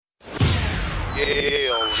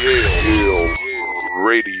Yale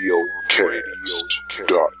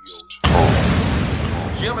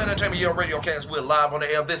Entertainment Yale Radiocast. We're live on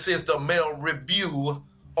the air. This is the Male Review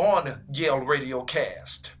on Yale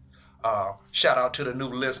Radiocast. Shout out to the new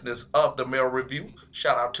listeners of the Male Review.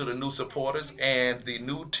 Shout out to the new supporters and the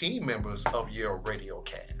new team members of Yale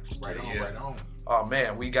Radiocast. Right on. Oh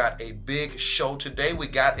man, we got a big show today. We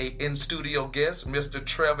got a in-studio guest, Mr.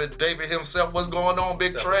 Trevor David himself. What's going on,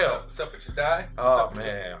 Big Trev? What's up with you, Die? Oh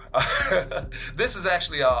man, this is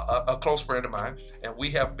actually a close friend of mine, and we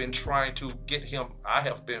have been trying to get him. I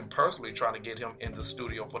have been personally trying to get him in the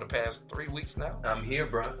studio for the past 3 weeks now. I'm here,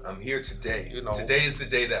 bro. I'm here today. You know, today is the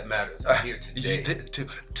day that matters. I'm here today.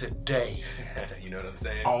 Today. You know what I'm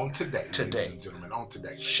saying? On today, Today. ladies and gentlemen, on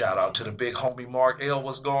today. Shout out to the big homie Mark L.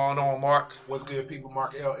 What's going on, Mark? What's good, people?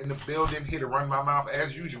 Mark L. in the building, here to run my mouth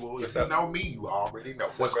as usual. If you know me, you already know.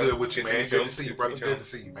 What's good with you, man? Good to see you, brother. Good to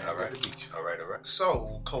see you, man. All right. Good to meet you. All right.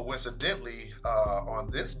 So, coincidentally, on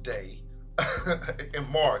this day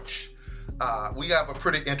in March, we have a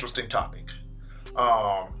pretty interesting topic.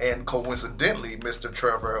 And coincidentally, Mr.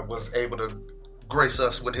 Trevor was able to grace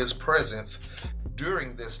us with his presence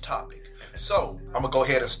during this topic. So, I'm going to go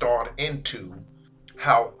ahead and start into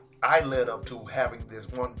how I led up to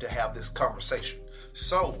wanting to have this conversation.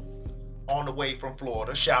 So, on the way from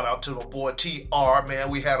Florida, shout out to my boy TR, man.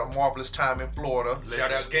 We had a marvelous time in Florida.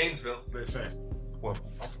 Shout out Gainesville. Listen. Well,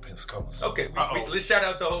 I'm from Pensacola. So. Okay, let's shout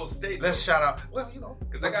out the whole state. Let's shout out. Well, you know,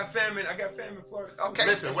 because I got family in Florida. Too. Okay.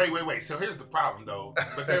 Listen, wait. So here's the problem, though.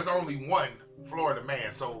 But there's only one Florida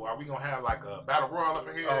man. So are we gonna have like a battle royal up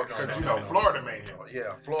in here? Because Florida man.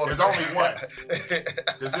 Yeah, Florida. There's only one.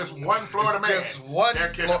 There's just one Florida man. Just one. There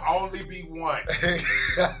can only be one.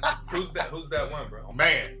 Who's that one, bro?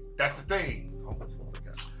 Man, that's the thing.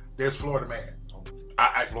 There's Florida man.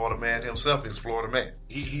 Florida man himself is Florida man.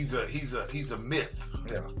 He's a myth.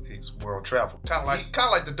 Yeah, he's world travel. Kind of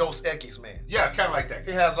like the Dos Equis man. Yeah, kind of like that.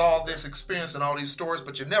 He has all this experience and all these stories,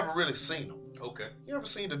 but you never really seen him. Okay. You ever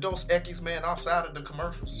seen the Dos Equis man outside of the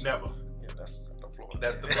commercials? Never. Yeah, that's the Florida.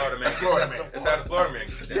 That's the Florida man. That's how the Florida man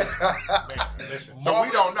gets down. Man, listen. So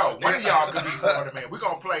we don't know. One of y'all could be Florida man. We're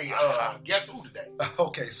gonna play Guess Who today.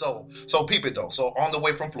 Okay, so peep it though. So on the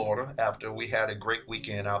way from Florida, after we had a great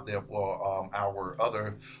weekend out there for our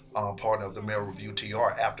other partner of the Male Review,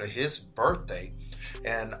 TR, after his birthday,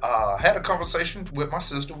 and had a conversation with my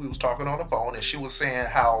sister. We was talking on the phone, and she was saying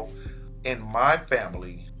how in my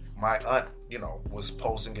family, my aunt, was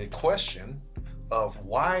posing a question of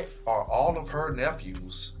why are all of her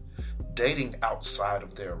nephews dating outside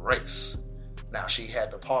of their race. Now she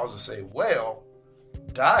had to pause and say, well,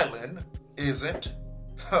 Dylan isn't.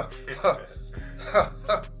 So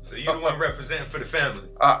you're the one representing for the family.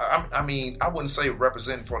 I mean, I wouldn't say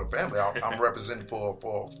representing for the family. I'm representing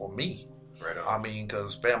for me. Right on. I mean,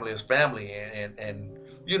 because family is family, and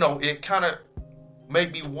it kind of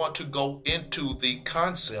made me want to go into the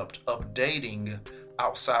concept of dating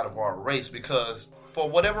outside of our race, because for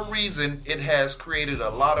whatever reason, it has created a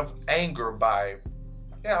lot of anger by,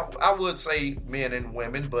 I would say men and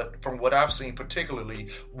women, but from what I've seen, particularly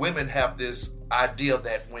women have this idea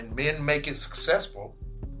that when men make it successful,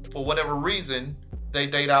 for whatever reason, they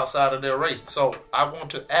date outside of their race. So I want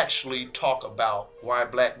to actually talk about why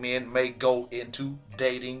black men may go into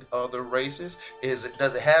dating other races.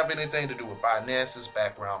 Does it have anything to do with finances,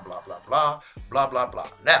 background, blah, blah, blah, blah, blah, blah.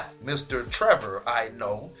 Now, Mr. Trevor, I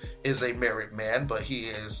know, is a married man, but he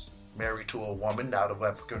is married to a woman not of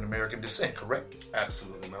African-American descent, correct?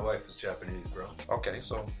 Absolutely. My wife is Japanese, bro. Okay,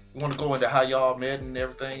 so you want to go into how y'all met and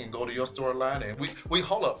everything and go to your storyline? And we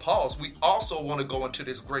hold up, pause. We also want to go into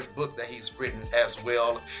this great book that he's written as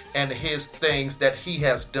well, and his things that he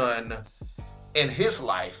has done in his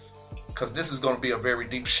life, because this is going to be a very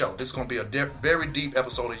deep show. This is going to be a very deep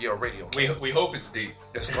episode of Yale Radio. We hope it's deep.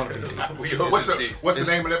 It's going to be deep. We hope it's deep. What's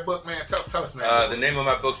the name of that book, man? Tell us the name. The name of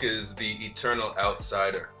my book is The Eternal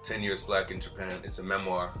Outsider, 10 Years Black in Japan. It's a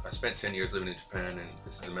memoir. I spent 10 years living in Japan, and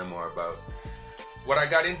this is a memoir about what I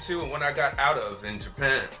got into and what I got out of in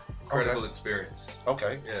Japan. Incredible experience.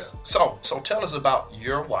 Okay. Yeah. So tell us about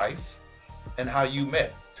your wife and how you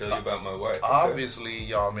met. Tell you about my wife. Obviously,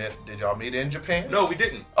 y'all met. Did y'all meet in Japan? No, we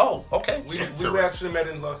didn't. Oh, okay. We actually met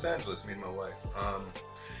in Los Angeles, me and my wife.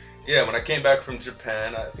 When I came back from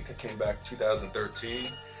Japan, I think I came back 2013.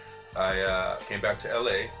 I came back to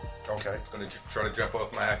LA. Okay. I was going to try to jump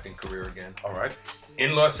off my acting career again. All right.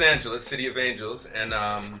 In Los Angeles, City of Angels. And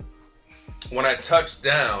when I touched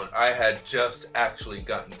down, I had just actually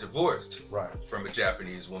gotten divorced right. from a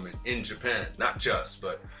Japanese woman in Japan. Not just,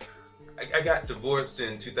 but I got divorced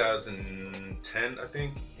in 2010, I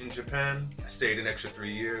think, in Japan. I stayed an extra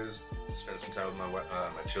 3 years, spent some time with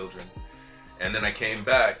my children, and then I came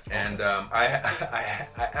back, and I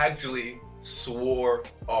actually swore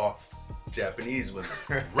off Japanese women.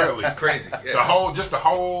 Really? It's crazy. Yeah. The whole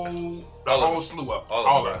slew of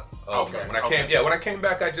all of them. Okay. When I came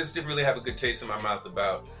back, I just didn't really have a good taste in my mouth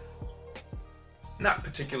about not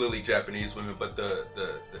particularly Japanese women, but the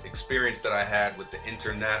experience that I had with the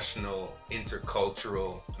international,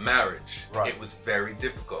 intercultural marriage. Right. It was very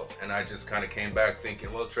difficult, and I just kind of came back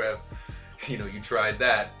thinking, well, Trev, you know, you tried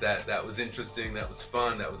that was interesting, that was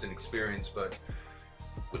fun, that was an experience, but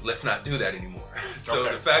let's not do that anymore. So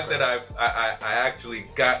the fact that I actually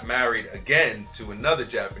got married again to another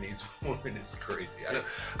Japanese woman is crazy.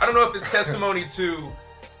 I don't know if it's testimony to,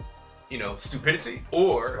 you know, stupidity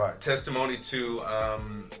or testimony to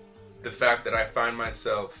the fact that I find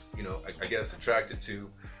myself, you know, I guess attracted to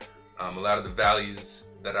a lot of the values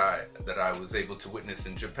that I was able to witness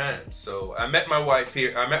in Japan. So I met my wife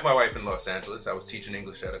here. I met my wife in Los Angeles. I was teaching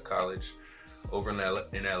English at a college over in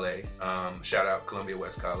LA. Shout out Columbia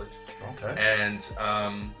West College. Okay. And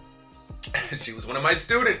she was one of my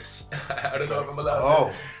students. I don't know if I'm allowed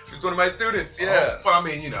to. She was one of my students, yeah. Well, I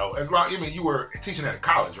mean, you know, you were teaching at a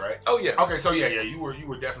college, right? Oh, yeah. Okay, so yeah, you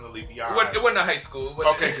were definitely beyond. It wasn't a high school.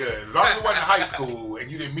 Okay, good. As long as it wasn't high school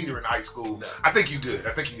and you didn't meet her in high school, no. I think you good,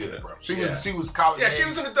 bro. She was college. Yeah, she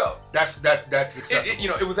was an adult. That's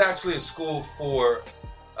acceptable. It was actually a school for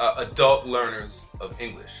adult learners of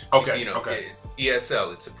English. Okay. You know,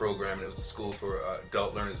 ESL, it's a program, and it was a school for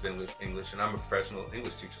adult learners of English, and I'm a professional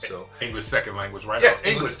English teacher, so... English second language, right? Yes.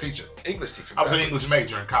 English teacher. English teacher. Exactly. I was an English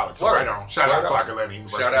major in college, so right on. Shout out Clark Atlanta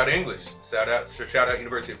University. Shout out English. Shout out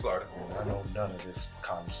University of Florida. I know none of this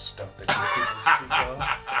college stuff that you people speak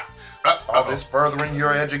of. All this furthering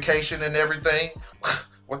your education and everything.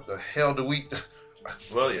 What the hell do we...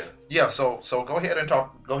 Well, yeah. Yeah, so go ahead and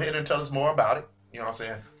tell us more about it. You know what I'm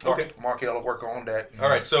saying? Okay. Markel will work on that. All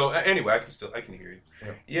right. So anyway, I can hear you.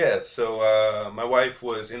 Yeah. So my wife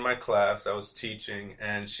was in my class. I was teaching,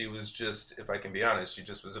 and she was just, if I can be honest, she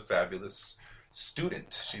just was a fabulous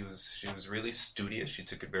student. She was really studious. She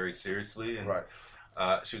took it very seriously, and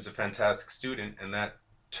she was a fantastic student, and that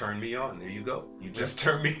turned me on. There you go. You just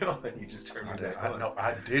turned me on. You just turned me back on. No,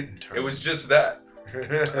 I didn't turn. It was just that.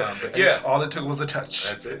 But yeah, all it took was a touch.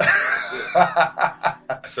 That's it.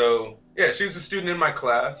 So yeah, she was a student in my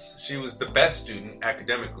class. She was the best student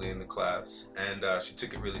academically in the class, and she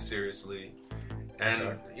took it really seriously.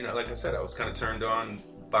 And you know, like I said, I was kind of turned on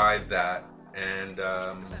by that, and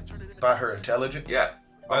by her intelligence. Yeah.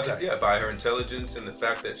 By her intelligence and the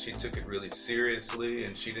fact that she took it really seriously,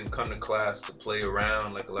 and she didn't come to class to play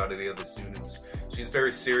around like a lot of the other students. She's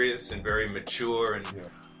very serious and very mature, and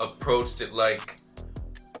approached it like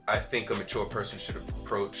I think a mature person should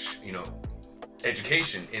approach, you know,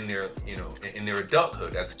 education in their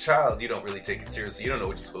adulthood. As a child, you don't really take it seriously. You don't know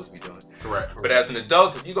what you're supposed to be doing. Correct. But as an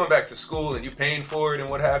adult, if you're going back to school and you're paying for it and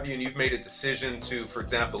what have you, and you've made a decision to, for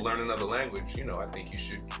example, learn another language, you know, I think you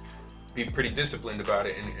should be pretty disciplined about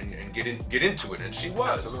it and get into it. And she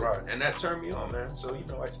was. And that turned me on, man. So, you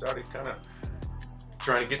know, I started kind of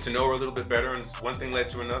trying to get to know her a little bit better, and one thing led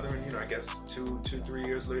to another, and you know, I guess 3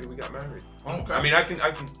 years later we got married. Okay. I mean, I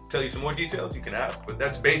can tell you some more details. You can ask, but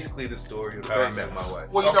that's basically the story of how I met my wife.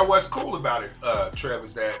 Well, you know what's cool about it, Trev,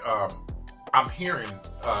 is that I'm hearing,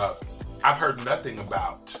 I've heard nothing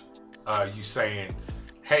about you saying,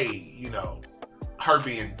 hey, you know, her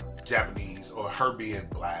being Japanese or her being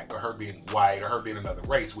black or her being white or her being another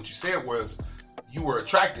race. What you said was, you were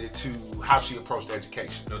attracted to how she approached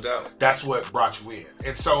education. No doubt. That's what brought you in.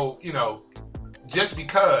 And so, you know, just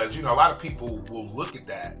because, you know, a lot of people will look at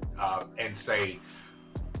that and say,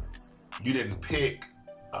 you didn't pick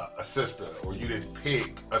a sister or you didn't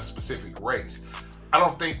pick a specific race. I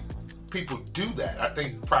don't think people do that. I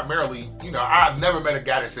think primarily, you know, I've never met a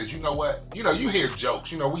guy that says, you know what, you know, you hear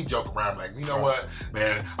jokes, you know, we joke around like, you know what,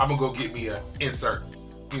 man, I'm going to go get me a insert,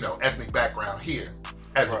 you know, ethnic background here.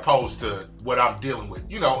 As opposed to what I'm dealing with,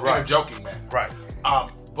 you know, in a joking manner. Right.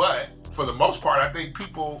 But for the most part, I think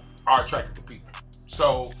people are attracted to people.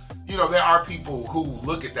 So, you know, there are people who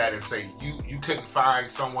look at that and say, you couldn't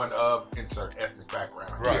find someone of insert ethnic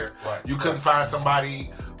background here. Right. You couldn't find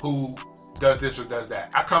somebody who does this or does that.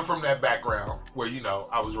 I come from that background where, you know,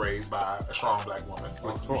 I was raised by a strong black woman,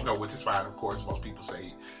 which is fine. Of course, most people say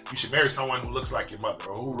you should marry someone who looks like your mother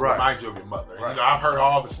or who reminds you of your mother. You know, I've heard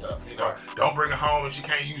all the stuff. You know, don't bring her home and she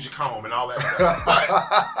can't use your comb and all that stuff. But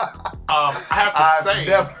I have to say,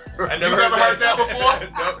 I You never heard that before?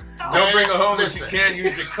 Don't bring her home Listen. if you can't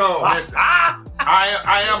use your comb. Listen,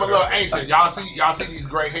 I am a little ancient. Y'all see these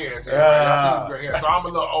gray hairs. Y'all see these gray hairs. So I'm a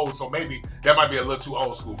little old. So maybe that might be a little too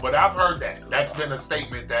old school. But I've heard that. That's been a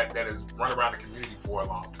statement that has run around the community for a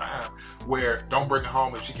long time. Where don't bring her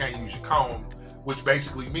home if she can't use your comb, which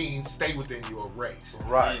basically means stay within your race.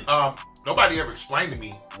 Right. Nobody ever explained to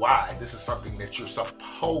me why this is something that you're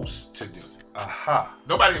supposed to do. Aha.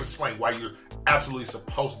 Nobody ever explained why you're absolutely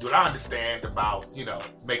supposed to do it. I understand about,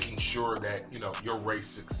 making sure that, your race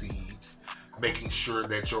succeeds, making sure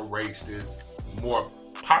that your race is more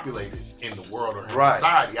populated in the world or in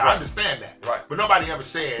society. I understand that. Right. But nobody ever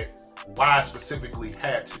said why I specifically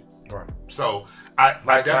had to. Right. So I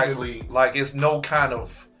definitely... Like it's no kind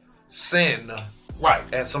of sin. Right.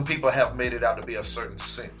 And some people have made it out to be a certain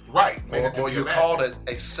sin. Right. Or you're called a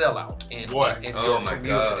sellout in your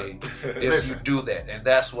community if you do that. And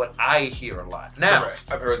that's what I hear a lot. Now,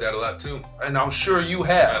 I've heard that a lot too. And I'm sure you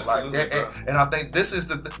have. Absolutely, and I think this is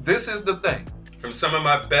the thing. From some of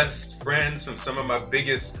my best friends, from some of my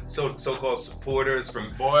biggest so-called supporters, from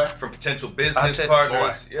potential business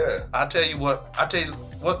partners. I tell you what,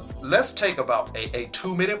 let's take about a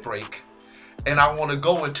 2-minute break. And I want to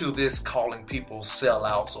go into this calling people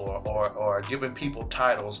sellouts or giving people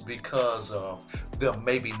titles because of them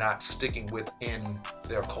maybe not sticking within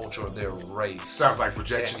their culture or their race. Sounds like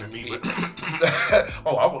projection to me. But...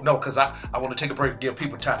 because I want to take a break and give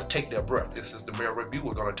people time to take their breath. This is the Mayor Review.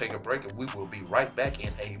 We're going to take a break and we will be right back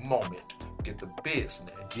in a moment. Get the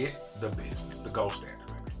business. The gold standard.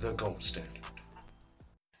 The gold standard.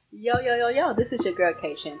 Yo, this is your girl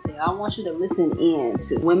Kay Chantel. I want you to listen in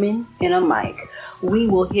to Women in a Mic. We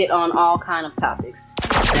will hit on all kind of topics.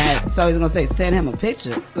 So he's gonna say, send him a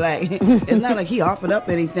picture. Like, it's not like he offered up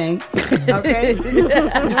anything. Okay? Be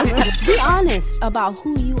honest about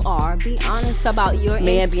who you are. Be honest about your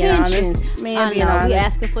intentions. Man being honest. We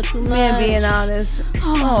asking for too much. Man being honest.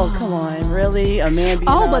 Oh, come on. Really? A man being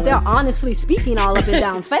honest? But they're honestly speaking all up and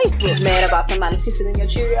down Facebook. Mad about somebody pissing in your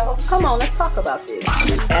Cheerios? Come on, let's talk about this.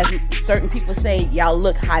 As certain people say, y'all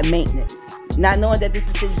look high maintenance. Not knowing that this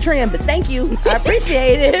is his trend, but thank you. I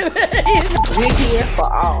appreciate it. We're here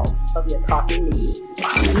for all of your talking needs.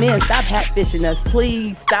 Men, stop hatfishing us.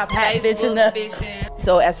 Please stop hatfishing us.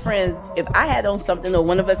 So as friends, if I had on something or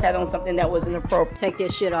one of us had on something that wasn't appropriate, take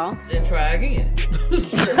that shit off. Then try again.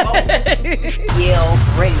 Yale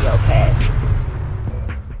Radio Cast.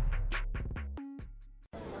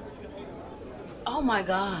 Oh my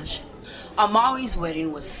gosh. Amari's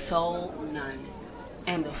wedding was so nice.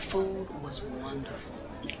 And the food was wonderful.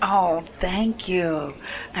 Oh, thank you.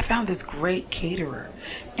 I found this great caterer,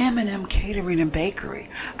 M&M Catering and Bakery.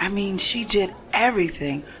 I mean, she did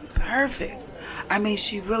everything perfect. I mean,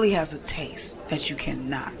 she really has a taste that you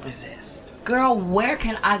cannot resist. Girl, where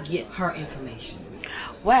can I get her information?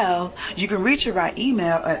 Well, you can reach her by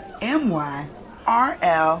email at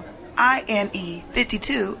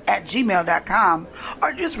myrline52@gmail.com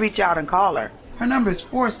or just reach out and call her. Her number is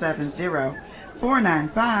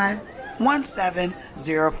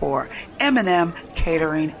 470-495-1704. M&M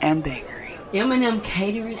Catering and Bakery. M&M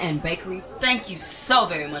Catering and Bakery, thank you so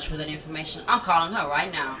very much for that information. I'm calling her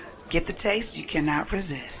right now. Get the taste you cannot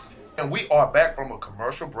resist. And we are back from a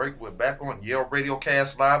commercial break. We're back on Yale Radio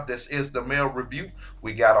Cast Live. This is the Mail Review.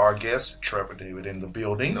 We got our guest, Trevor David, in the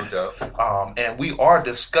building. No doubt. And we are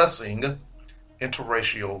discussing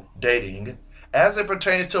interracial dating as it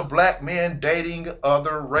pertains to black men dating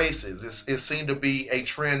other races. It seemed to be a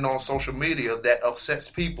trend on social media that upsets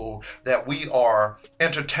people that we are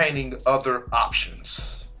entertaining other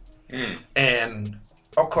options. And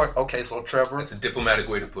of course, okay, so Trevor. That's a diplomatic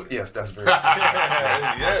way to put it. Yes, that's very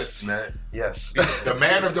yes, man. Yes. The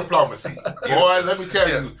man of diplomacy. Boy, let me tell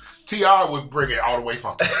you, TR would bring it all the way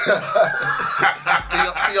from. TR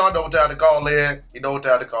know what time to call in. He know what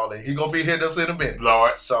time to call in. He gonna be hitting us in a minute.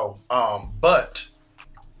 Lord. So, but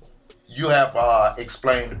you have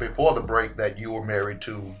explained before the break that you were married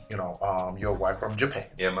to, your wife from Japan.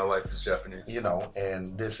 Yeah, my wife is Japanese.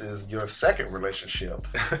 And this is your second relationship.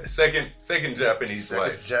 second Japanese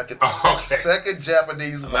wife. Second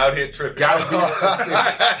Japanese wife. I'm out here tripping. Gotta be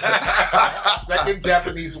second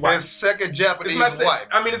Japanese wife. And second Japanese wife.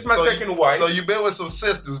 It's my second wife. So you've been with some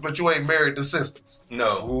sisters, but you ain't married to sisters.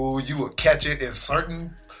 No. Ooh, you will catch it in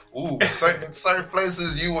certain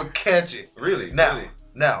places. You will catch it. Really?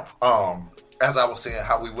 Now, as I was saying,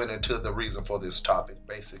 how we went into the reason for this topic,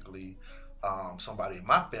 basically, somebody in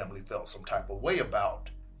my family felt some type of way about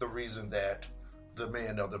the reason that the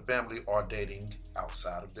men of the family are dating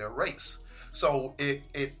outside of their race. So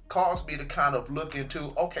it caused me to kind of look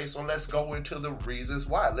into, okay, so let's go into the reasons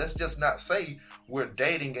why. Let's just not say we're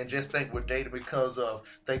dating and just think we're dating because of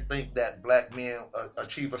they think that black men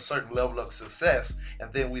achieve a certain level of success,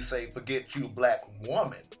 and then we say, forget you, black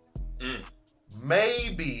woman.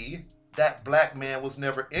 Maybe that black man was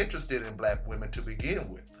never interested in black women to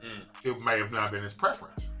begin with. It may have not been his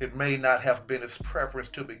preference. It may not have been his preference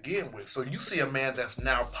to begin with. So you see a man that's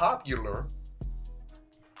now popular,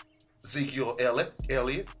 Ezekiel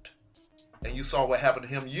Elliott, and you saw what happened to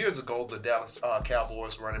him years ago, the Dallas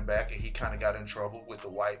Cowboys running back, and he kind of got in trouble with the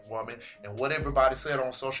white woman. And what everybody said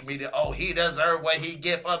on social media, oh, he deserved what he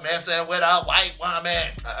get for messing with a white woman.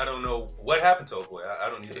 I don't know what happened to Old Boy. I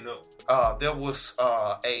don't even know. There was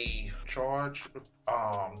a charge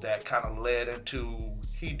that kind of led into,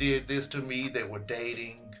 he did this to me, they were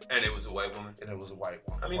dating. And it was a white woman? And it was a white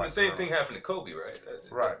woman. I mean, the same thing happened to Kobe, right?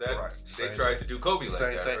 Right. They tried to do Kobe like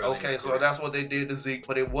that. Thing. Okay, so that's what they did to Zeke,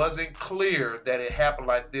 but it wasn't clear that it happened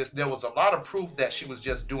like this. There was a lot of proof that she was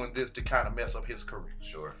just doing this to kind of mess up his career.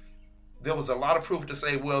 Sure. There was a lot of proof to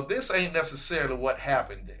say, well, this ain't necessarily what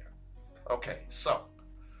happened there. Okay, so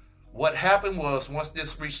what happened was, once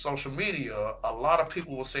this reached social media, a lot of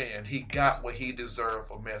people were saying he got what he deserved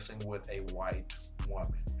for messing with a white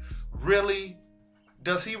woman. Really?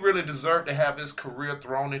 Does he really deserve to have his career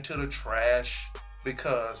thrown into the trash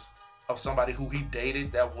because of somebody who he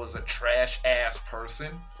dated that was a trash-ass person?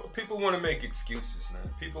 Well, people want to make excuses, man.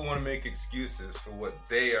 People want to make excuses for what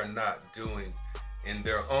they are not doing in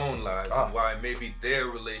their own lives and why maybe their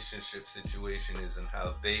relationship situation isn't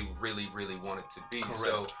how they really, really want it to be. Correct.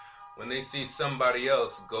 So when they see somebody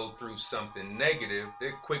else go through something negative,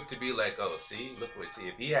 they're quick to be like, oh, see,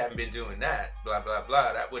 if he hadn't been doing that, blah, blah,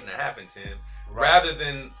 blah, that wouldn't have happened to him. Right. Rather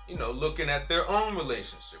than, looking at their own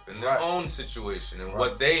relationship and their own situation and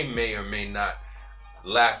what they may or may not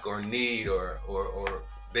lack or need or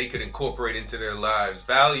they could incorporate into their lives.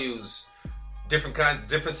 Values, different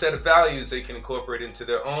set of values they can incorporate into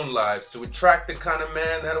their own lives to attract the kind of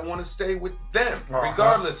man that'll want to stay with them,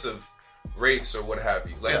 regardless of race or what have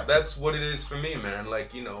you. That's what it is for me, man.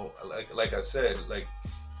 Like I said, like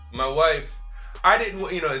my wife, I didn't,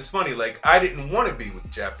 it's funny, like I didn't want to be with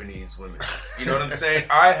Japanese women. You know what I'm saying?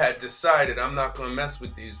 I had decided I'm not going to mess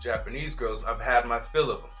with these Japanese girls. I've had my fill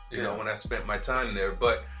of them, when I spent my time there.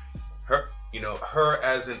 But her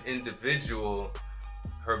as an individual,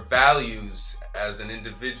 her values as an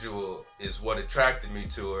individual is what attracted me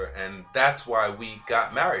to her. And that's why we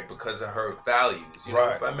got married, because of her values.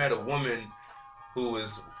 If I met a woman who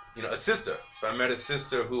was, a sister, if I met a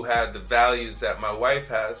sister who had the values that my wife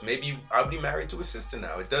has, maybe I'll be married to a sister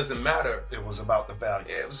now. It doesn't matter. It was about the values.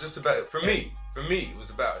 Yeah, it was just about, for me, it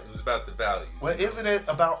was about the values. Well, isn't it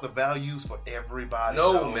about the values for everybody?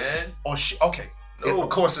 No, man. Or okay. No. Of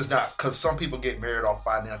course it's not, because some people get married off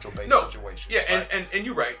financial based situations. Yeah, right? and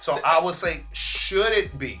you're right. So I would say, shouldn't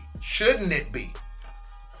it be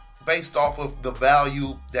based off of the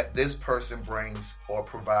value that this person brings or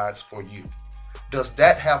provides for you? Does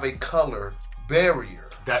that have a color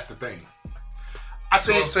barrier? That's the thing.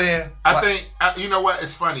 See what I'm saying? I think, you know what?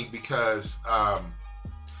 It's funny because I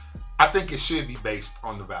think it should be based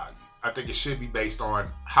on the value. I think it should be based on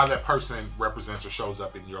how that person represents or shows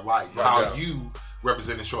up in your life. How you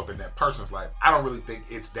represent and show up in that person's life. I don't really think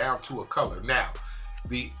it's down to a color. Now,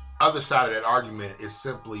 the other side of that argument is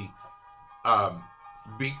simply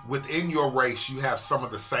within your race, you have some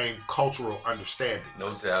of the same cultural understanding. No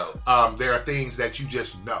doubt. There are things that you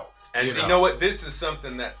just know. And you know what? This is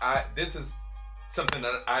something that I've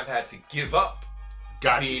had to give up.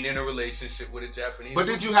 Being in a relationship with a Japanese. But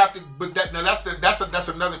did you have to? But that's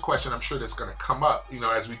another question. I'm sure that's going to come up.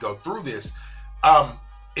 As we go through this,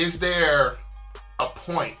 is there a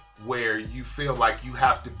point where you feel like you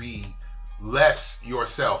have to be less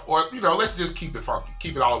yourself, or let's just keep it funky,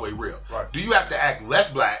 keep it all the way real? Right. Do you have to act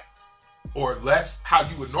less black or less how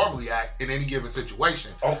you would normally act in any given situation?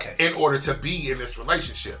 Okay. In order to be in this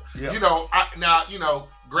relationship, yeah.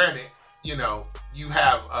 Granted, you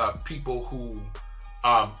have people who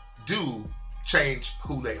do change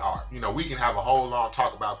who they are. We can have a whole long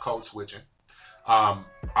talk about code switching. I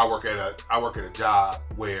work at a job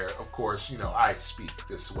where, of course, I speak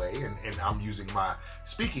this way and I'm using my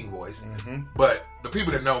speaking voice. Mm-hmm. But the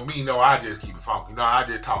people that know me know I just keep it funky. I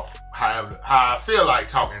just talk how I feel like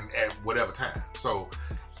talking at whatever time. So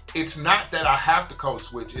it's not that I have to code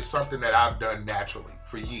switch. It's something that I've done naturally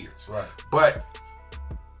for years. Right. But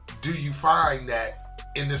do you find that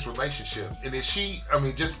in this relationship, and is she,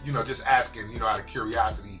 just asking, out of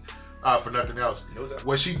curiosity, for nothing else. No doubt.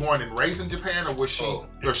 Was she born and raised in Japan, or was she,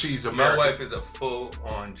 or she's American? My wife is a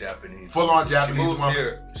full-on Japanese. Full-on Japanese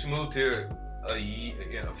woman. She moved here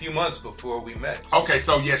a few months before we met. Okay,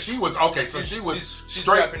 so yeah, she was she's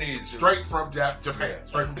straight Japanese, straight from Japan, Yeah.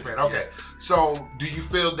 straight from Japan. Okay, so do you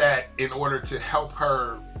feel that in order to help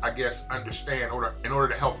her, I guess, understand, or in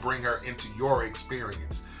order to help bring her into your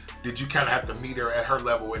experience, did you kind of have to meet her at her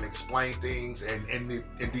level and explain things, and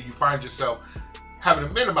do you find yourself having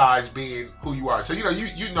to minimize being who you are? So you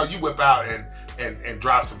whip out and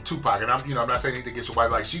drop some Tupac, and I'm not saying anything against your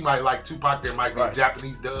wife. Like, she might like Tupac, there might be a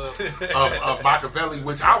Japanese dub of Machiavelli,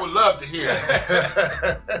 which I would love to hear.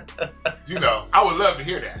 I would love to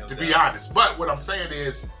hear that, to be honest. But what I'm saying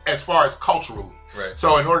is, as far as culturally, right.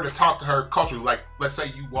 So in order to talk to her culturally, like, let's say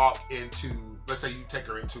you take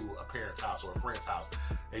her into a parent's house or a friend's house,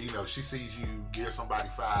 and she sees you give somebody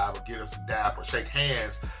five or give them some dap or shake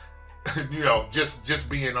hands. Just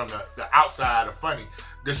being on the outside of funny.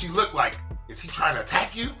 Does she look like, is he trying to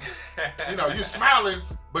attack you? You're smiling,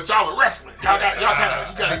 but y'all are wrestling. Y'all got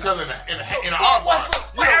each other in an arm. What's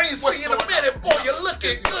up? I ain't seen you in a minute, boy. You're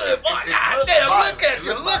looking good. Boy, goddamn, look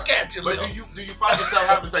at you. But do you find yourself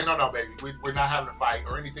having to say, no, baby, we're not having a fight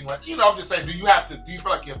or anything like that? I'm just saying, do you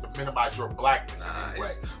feel like you have to minimize your blackness in any way?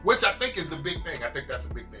 Which I think is the big thing. I think that's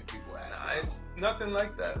the big thing people ask. It's nothing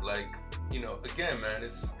like that. Like, again, man,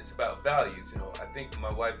 it's about values. I think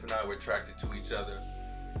my wife and I were attracted to each other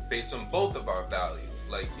based on both of our values.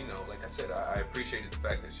 Like, like I said, I appreciated the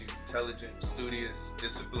fact that she's intelligent, studious,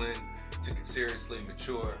 disciplined, took it seriously,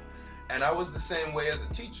 mature. And I was the same way as a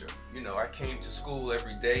teacher. I came to school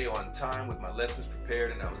every day on time with my lessons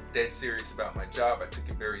prepared, and I was dead serious about my job. I took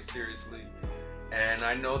it very seriously. And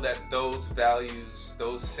I know that those values,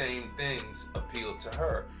 those same things appeal to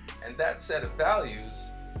her. And that set of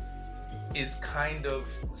values is kind of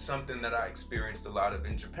something that I experienced a lot of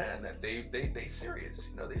in Japan, that they serious,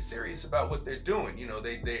 they're serious about what they're doing.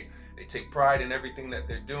 They take pride in everything that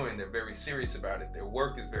they're doing. They're very serious about it. Their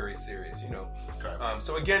work is very serious, Okay.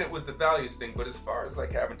 So again, it was the values thing, but as far as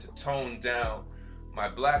like having to tone down my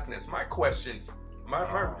blackness, my question,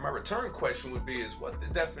 my return question would be is, what's the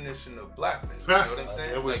definition of blackness? You know what I'm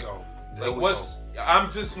saying? There we go.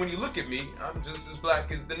 When you look at me, I'm just as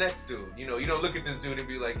black as the next dude. You don't look at this dude and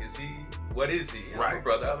be like, what is he? Right. I'm a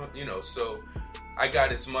brother. So I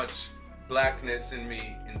got as much blackness in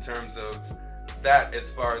me in terms of that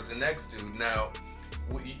as far as the next dude. Now,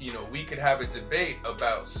 we could have a debate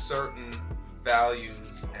about certain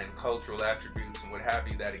values and cultural attributes and what have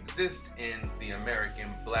you that exist in the American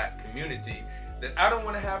black community that I don't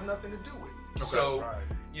want to have nothing to do with. Okay. So, Right.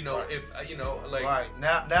 Right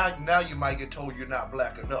now you might get told you're not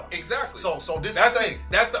black enough. Exactly. So this is the thing.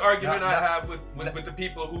 That's the argument I have with the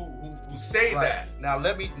people who say that. Now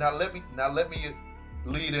let me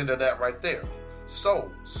lead into that right there.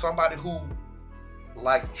 So somebody who,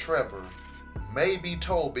 like Trevor, may be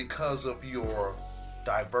told because of your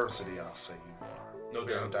diversity, I'll say you are. No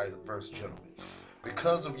Very doubt. diverse gentleman.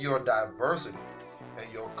 Because of your diversity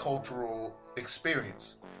and your cultural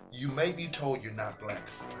experience, you may be told you're not black.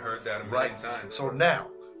 I heard that a million times. So now,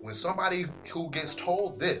 when somebody who gets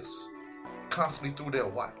told this constantly through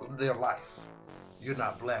their life, you're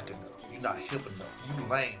not black enough, you're not hip enough, you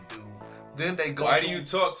lame, dude. Then they go. Why do you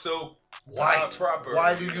talk so white? proper?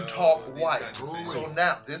 Why do you talk these white? kinds of things. So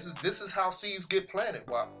now this is how seeds get planted.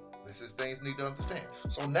 Well, this is things you need to understand.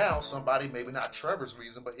 So now somebody, maybe not Trevor's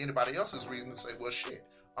reason, but anybody else's reason, to say, well, shit,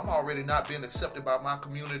 I'm already not being accepted by my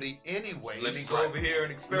community anyway. Let me go over here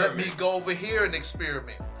and experiment. Let me go over here and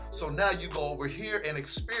experiment. So now you go over here and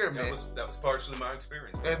experiment. That was partially my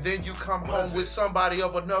experience. And then you come home with somebody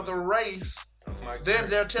of another race. That was my Then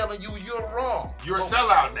experience. they're telling you you're wrong. You're a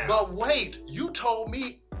sellout now. But wait, you told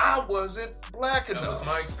me I wasn't black enough. That was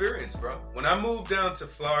my experience, bro. When I moved down to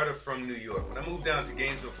Florida from New York, when I moved down to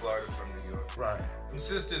Gainesville, Florida from New York, Right. them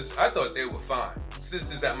sisters, I thought they were fine. Them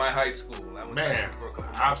sisters at my high school. I went to high Man, school for a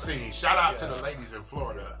couple I've months. seen. Shout out to the ladies in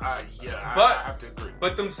Florida. I have to agree.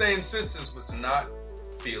 But them same sisters was not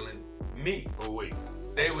feeling me. Oh wait,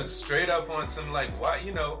 They was straight up on some like, why,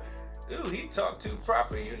 dude, he talked too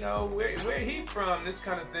proper, where he from, this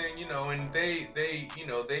kind of thing, and they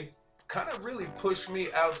kind of really pushed me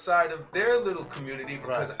outside of their little community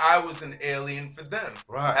because I was an alien for them,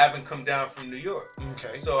 having come down from New York.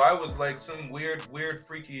 Okay. So I was like some weird,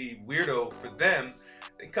 freaky weirdo for them.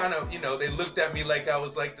 They kind of, they looked at me like I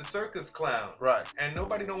was like the circus clown. Right. And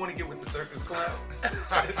nobody don't want to get with the circus clown.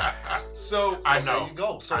 so I know. There you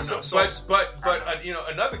go. But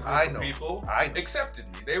another group of people I know. accepted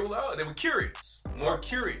me. They were curious more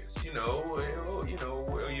curious.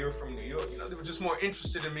 You're from New York. They were just more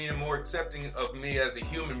interested in me and more accepting of me as a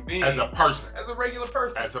human being, as a person, as a regular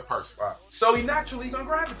person, as a person. Right. So you naturally gonna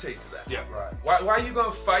gravitate to that. Yeah, right. Why are you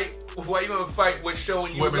gonna fight? Why are you gonna fight what's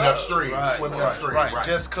showing you love? Upstream, right. swimming right. upstream, right?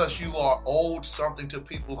 Just because you are owed something to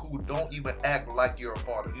people who don't even act like you're a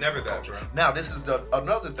part of it. Never that, bro. Now this is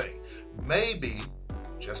another thing. Maybe,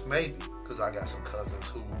 just maybe, because I got some cousins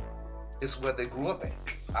who it's where they grew up at.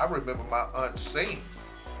 I remember my aunt saying,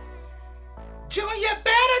 "Junior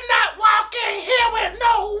better not walk in here with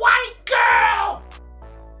no white girl."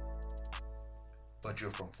 But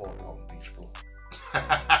you're from Fort Walton Beach, Florida.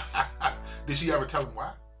 Did she ever tell him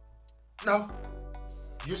why? No.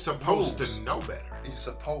 You're supposed to know better. You're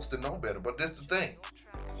supposed to know better. But this is the thing.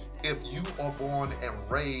 If you are born and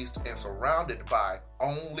raised and surrounded by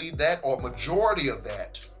only that or majority of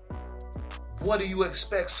that, what do you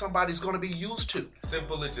expect somebody's going to be used to?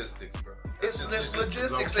 Simple logistics, bro. It's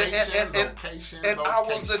logistics. Location, and I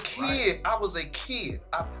was a kid. Right. I was a kid.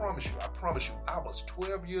 I promise you. I was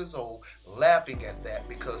 12 years old laughing at that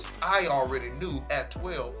because I already knew at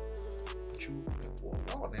 12 that you were in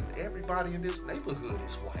Fort Walton and everybody in this neighborhood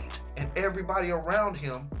is white. And everybody around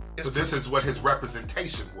him is... So this is what his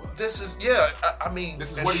representation was. This is, yeah, I mean...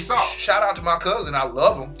 This is what he saw. Shout out to my cousin. I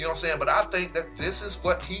love him. You know what I'm saying? But I think that this is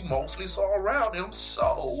what he mostly saw around him.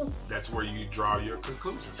 So... That's where you draw your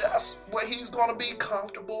conclusions. That's what he's going to be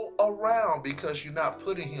comfortable around because you're not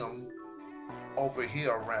putting him over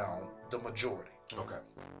here around the majority. Okay.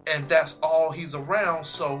 And that's all he's around,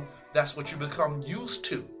 so that's what you become used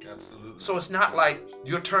to. Absolutely. So it's not like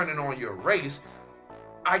you're turning on your race.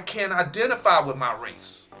 I can't identify with my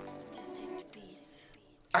race.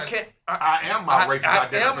 I can't. I am my race's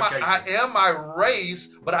identification. I am my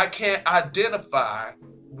race, but I can't identify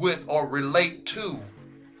with or relate to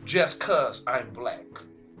just because I'm black.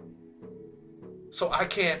 So I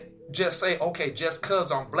can't just say, okay, just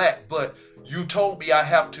because I'm black, but you told me I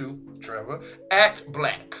have to, Trevor, act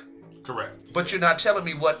black. Correct. But you're not telling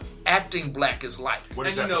me what acting black is like. What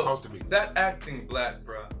is that supposed to be? That acting black,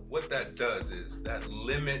 bro, what that does is that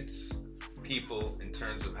limits people in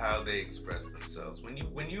terms of how they express themselves. When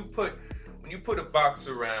you put a box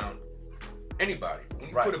around anybody, when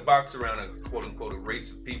you put a box around a quote unquote a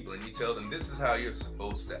race of people and you tell them this is how you're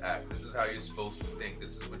supposed to act, this is how you're supposed to think,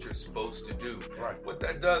 this is what you're supposed to do. Right. What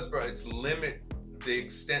that does, bro, is limit the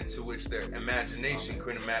extent to which their imagination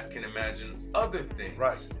can imagine other things.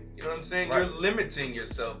 Right. You know what I'm saying? Right. You're limiting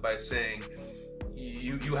yourself by saying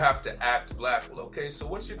you have to act black. Well, okay, so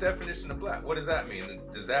what's your definition of black? What does that mean?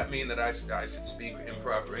 Does that mean that I should speak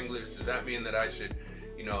improper English? Does that mean that I should,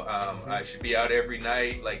 I should be out every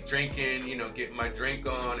night, like drinking, getting my drink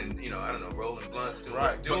on, and I don't know, rolling blunts,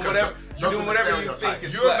 doing whatever you think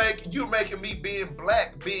is black. You're making me being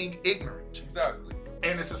black being ignorant. Exactly.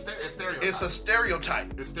 And it's a stereotype. It's a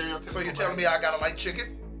stereotype. It's stereotypical. So you're telling me I gotta like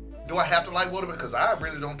chicken? Do I have to like watermelon? Because I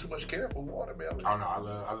really don't too much care for watermelon. Oh no,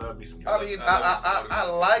 I love me some. I mean, I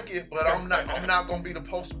like it, but I'm not gonna be the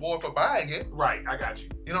poster boy for buying it. Right, I got you.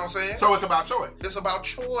 You know what I'm saying? So it's about choice. It's about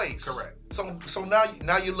choice. Correct. So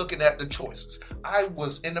now you're looking at the choices. I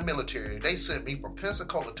was in the military. They sent me from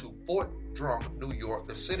Pensacola to Fort Drum, New York.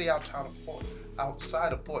 The city outside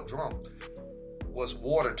of Fort Drum was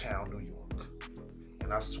Watertown, New York.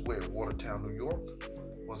 And I swear, Watertown, New York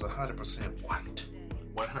was 100% white.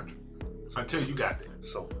 100. Until you got there.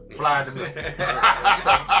 So fly in the middle.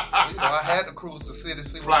 I had to cruise the city,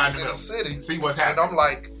 see fly what was in the city. See what's happening. And I'm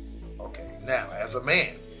like, okay, now as a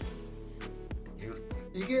man,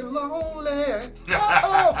 you get lonely.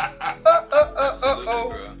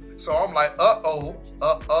 So I'm like,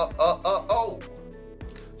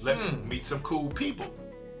 Let me meet some cool people.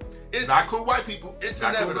 It's not cool white people. It's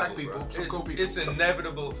not inevitable. Cool black people. Some cool people. It's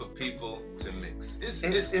inevitable for people to mix. It's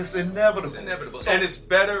inevitable. It's inevitable. And it's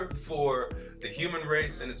better for the human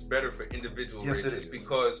race and it's better for individual races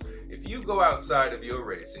because if you go outside of your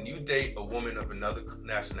race and you date a woman of another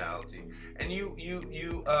nationality and you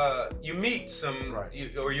meet some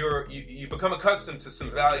you become accustomed to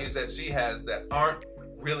some values that she has that aren't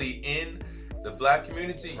really in the black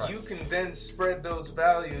community, you can then spread those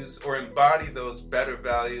values or embody those better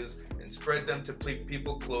values and spread them to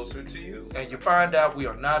people closer to you. And you find out we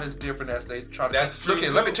are not as different as they try to. That's true. Look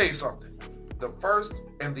here, let me tell you something. The first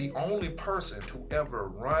and the only person to ever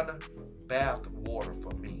run bath water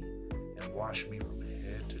for me and wash me from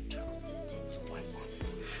head to toe was a white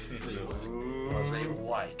woman. Was a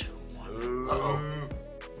white woman.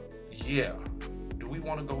 Yeah. Do we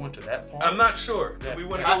want to go into that part? I'm not sure. Do we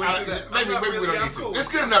want to go into that? Maybe we don't need to.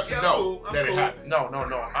 It's good enough to know that it happened. No.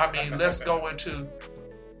 I mean, let's go into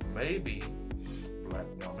maybe black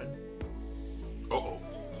woman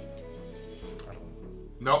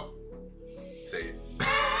Nope. Say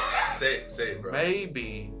it. Say it, bro.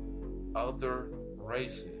 Maybe other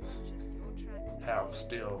races have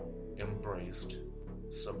still embraced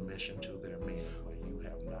submission to their men, where you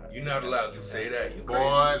have not. You're not allowed to say that. You crazy.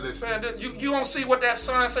 Boy, listen. Man, you don't see what that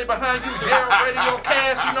sign say behind you? Hair Radio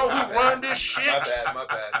Cast. You know who run this shit? My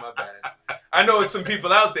bad. I know it's some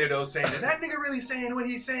people out there though saying that nigga really saying what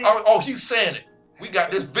he's saying. Oh, he's saying it. We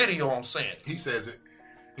got this video on saying it. He says it.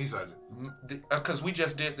 Because we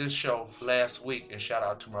just did this show last week, and shout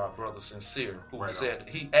out to my brother Sincere, who said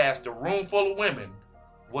he asked a room full of women,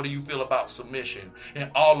 "What do you feel about submission?" And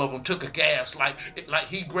all of them took a gas, like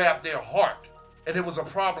he grabbed their heart, and it was a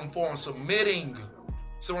problem for him submitting.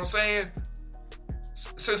 See what I'm saying?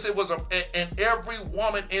 Since it was and every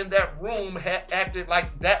woman in that room had acted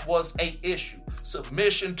like that was a issue.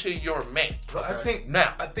 Submission to your man. Well, okay.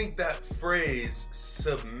 I think that phrase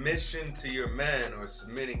submission to your man or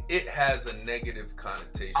submitting, it has a negative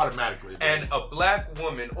connotation. Automatically. And a black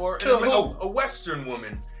woman or a Western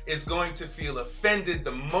woman is going to feel offended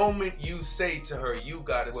the moment you say to her, "You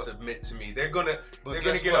gotta submit to me." They're gonna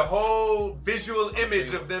get a whole visual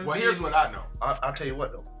image of them. Well, here's what I know. I'll tell you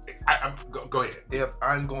what though. Go ahead. If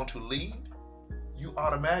I'm going to lead, you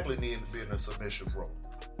automatically need to be in a submissive role.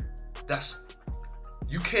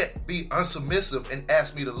 You can't be unsubmissive and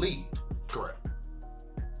ask me to lead. Correct.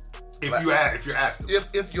 If you're asking.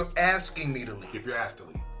 If you're asking me to lead. If you're asked to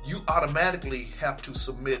lead. You automatically have to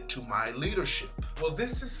submit to my leadership. Well,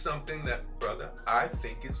 this is something that, brother, I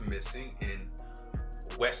think is missing in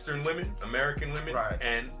Western women, American women,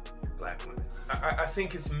 and black women. I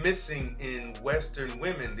think it's missing in Western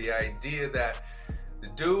women, the idea that the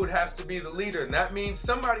dude has to be the leader, and that means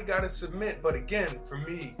somebody got to submit. But again, for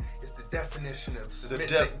me, it's the definition of submit,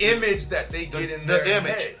 the image that they get in their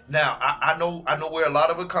head. Now, I know where a lot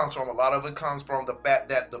of it comes from. A lot of it comes from the fact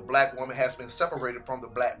that the black woman has been separated from the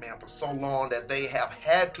black man for so long that they have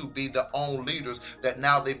had to be their own leaders, that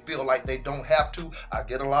now they feel like they don't have to. I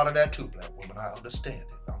get a lot of that too, black women. I understand it.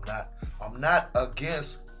 I'm not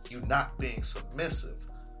against you not being submissive.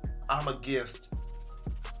 I'm against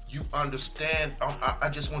you understand. I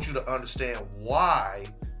just want you to understand why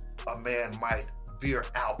a man might veer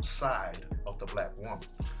outside of the black woman,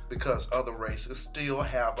 because other races still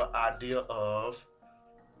have an idea of,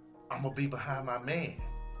 I'm gonna be behind my man,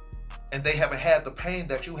 and they haven't had the pain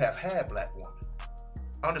that you have had, black woman.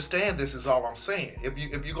 Understand this is all I'm saying. If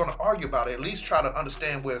you're gonna argue about it, at least try to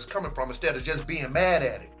understand where it's coming from instead of just being mad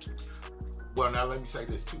at it. Well, now let me say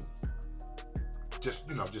this too. Just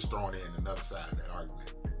throwing in another side of that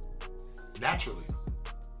argument. Naturally,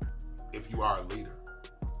 if you are a leader,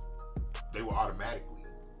 they will automatically,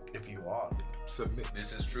 if you are a leader, submit.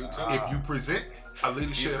 This is true too. If you present a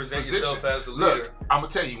leadership present position, yourself as a leader. Look, I'm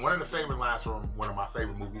gonna tell you one of the favorite lines from one of my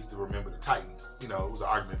favorite movies, To Remember the Titans. It was an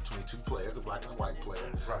argument between two players, a black and a white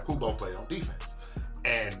player, who both played on defense.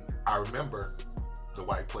 And I remember the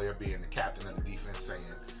white player being the captain of the defense saying,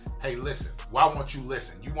 "Hey, listen, why won't you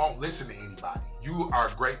listen? You won't listen to anybody. You are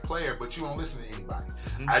a great player, but you won't listen to anybody.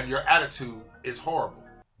 And your attitude is horrible."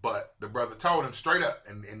 But the brother told him straight up,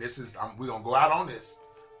 and this is, we're going to go out on this.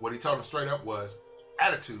 What he told him straight up was,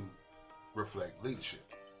 attitude reflect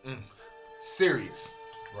leadership. Serious.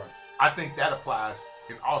 Right. I think that applies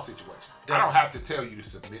in all situations. Definitely. I don't have to tell you to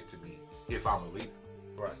submit to me if I'm a leader.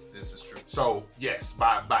 Right. This is true. So, yes,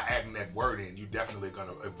 by adding that word in, you're definitely going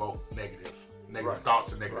to evoke negative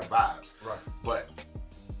thoughts and negative vibes. Right. But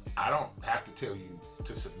I don't have to tell you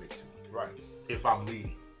to submit to me. Right. If I'm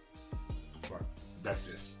leading. Right.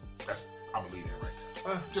 I'm a leader right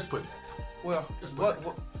there. Just put that down. Well, here's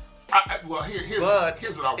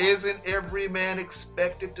what I want. Isn't every man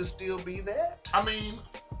expected to still be that? I mean,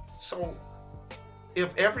 so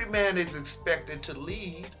if every man is expected to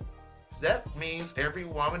lead, that means every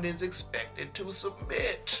woman is expected to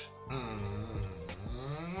submit.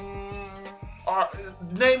 Or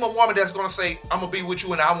name a woman that's going to say, "I'm going to be with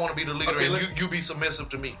you and I want to be the leader, and you be submissive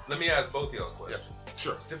to me." Let me ask both of y'all a question. Yeah,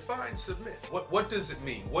 sure. Define submit. What does it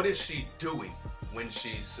mean? What is she doing when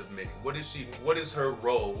she's submitting? What is her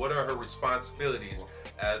role? What are her responsibilities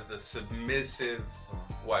as the submissive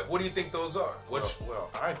wife? What do you think those are? Well,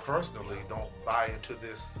 I personally don't buy into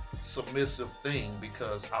this submissive thing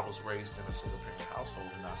because I was raised in a single parent household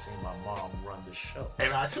and I seen my mom run the show.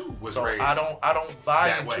 And I too was so raised. I don't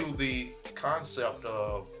buy into way. the concept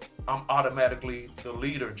of I'm automatically the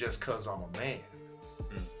leader just because I'm a man.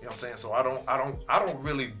 You know what I'm saying? So I don't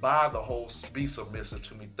really buy the whole be submissive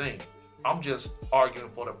to me thing. I'm just arguing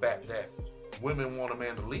for the fact that women want a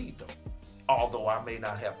man to lead them, although I may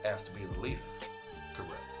not have asked to be the leader.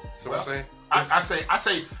 Correct. So what I'm saying? I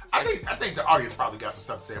think the audience probably got some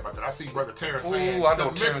stuff to say about that. I see Brother Terrence saying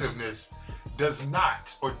submissiveness does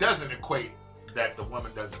not or doesn't equate that the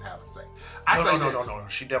woman doesn't have a say. No.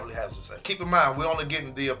 She definitely has a say. Keep in mind, we're only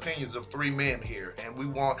getting the opinions of 3 men here, and we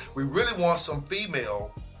really want some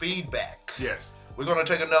female feedback. Yes. We're gonna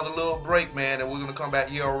take another little break, man, and we're gonna come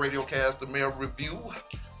back. Yale Radio Cast, the male review,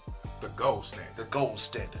 the gold standard. The gold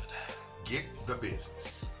standard. Get the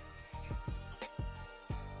business.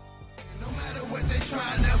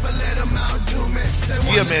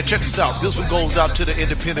 Yeah, man, check this out. This one goes out to the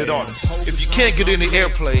independent artists. If you can't get any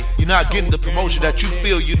airplay, you're not getting the promotion that you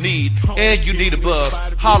feel you need, and you need a buzz,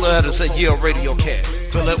 holler at us at Yale Radio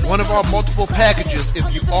Cast. Select one of our multiple packages if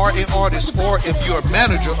you are an artist or if you're a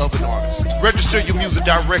manager of an artist. Register your music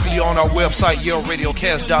directly on our website,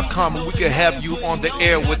 YaleRadioCast.com, and we can have you on the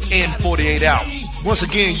air within 48 hours. Once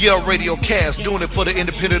again, Yale Radio Cast, doing it for the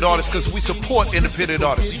independent artists because we support independent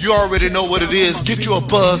artists. You already know what it is. Get you a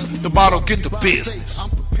buzz. The motto, get the business. I'm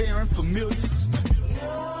preparing for millions.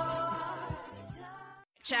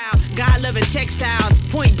 God-loving textiles,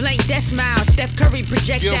 point blank death smiles, Steph Curry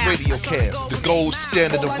projectiles. Yale Radio Cast, the gold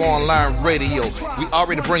standard of online radio. We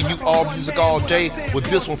already bring you all music all day, with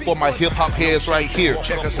this one for my hip-hop heads right here.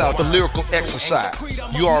 Check us out, the lyrical exercise.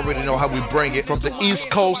 You already know how we bring it from the East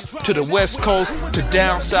Coast to the West Coast to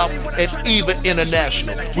down south and even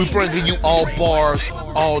international. We bringing you all bars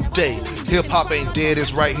all day. Hip-hop ain't dead,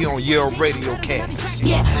 it's right here on Yale Radio Cast.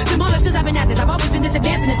 Yeah, demolished because I've been at this. I've always been this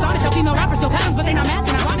advanced and it started so female rappers still patterns, but they not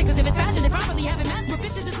matching. Ironic because if it's fashion, they properly haven't matched. But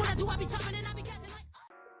bitches is what I do, I be chopping and I be catching like...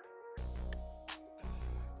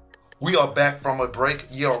 We are back from a break.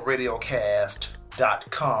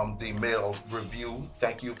 YaleRadioCast.com, the male review.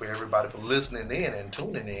 Thank you for everybody for listening in and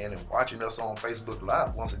tuning in and watching us on Facebook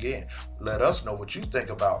Live. Once again, let us know what you think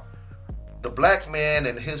about the black man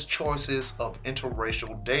and his choices of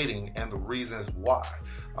interracial dating and the reasons why.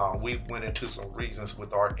 We went into some reasons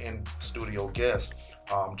with our in-studio guest,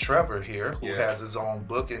 Trevor here, who has his own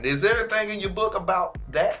book. And is there anything in your book about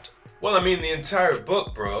that? Well, I mean, the entire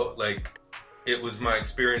book, bro, like, it was my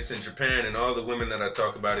experience in Japan, and all the women that I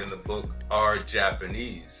talk about in the book are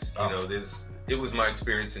Japanese. You know, it was my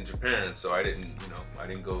experience in Japan, so I didn't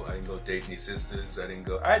go date any sisters.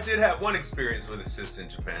 I did have one experience with a sister in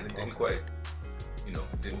Japan. It didn't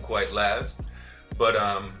quite last. But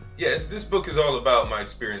yes, this book is all about my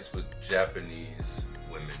experience with Japanese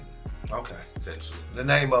women. Okay. Essentially. The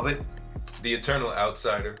name of it? The Eternal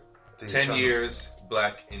Outsider. 10 years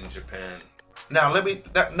black in Japan. Now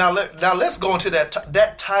let's go into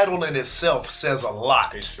that title in itself says a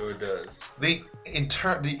lot. It sure does. The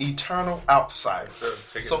Eternal Outsider.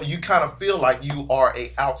 So you kind of feel like you are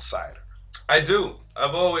a outsider. I do.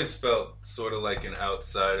 I've always felt sort of like an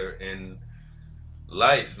outsider in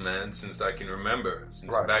life, man, since I can remember.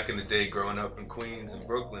 Since back in the day, growing up in Queens and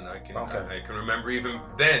Brooklyn, I can remember even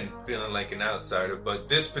then feeling like an outsider. But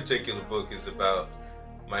this particular book is about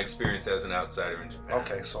my experience as an outsider in Japan.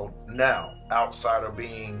 Okay, so now, outsider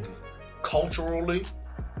being culturally,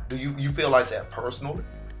 do you feel like that personally?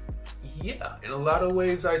 Yeah, in a lot of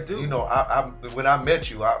ways I do. You know, when I met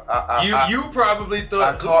you, you probably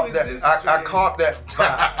thought I caught that. I caught that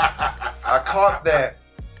vibe. I caught that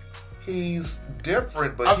he's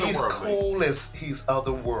different, but he's cool as he's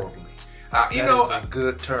otherworldly. That is a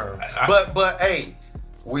good term. But hey,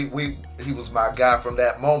 he was my guy from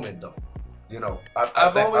that moment though. You know,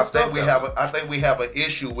 I think we have an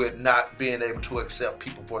issue with not being able to accept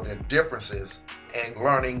people for their differences and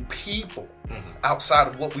learning people outside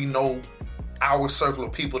of what we know our circle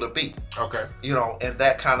of people to be. Okay. You know, and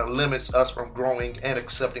that kind of limits us from growing and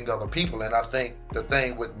accepting other people. And I think the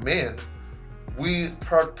thing with men, we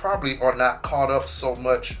probably are not caught up so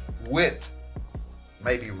much with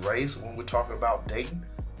maybe race when we're talking about dating.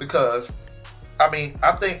 Because, I mean,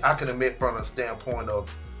 I think I can admit from a standpoint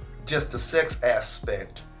of just the sex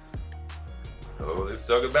aspect. Oh, let's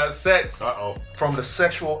talk about sex. Uh-oh. From the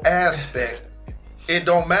sexual aspect, it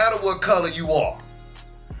don't matter what color you are.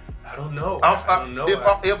 I don't know.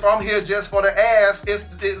 If I'm here just for the ass,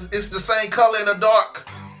 it's the same color in the dark.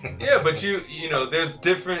 Yeah, but you know, there's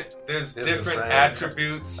different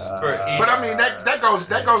attributes for each. But I mean, that goes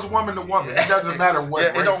woman to woman. It doesn't matter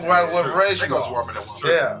what. It don't matter what race. That goes woman to woman.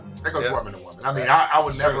 Yeah, that goes woman to woman. I mean, I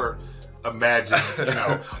would never imagine, you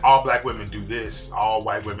know, all black women do this, all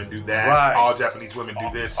white women do that, all Japanese women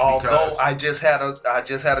do this. Although I just had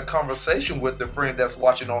a conversation with the friend that's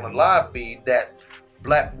watching on the live feed that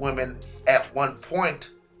black women at one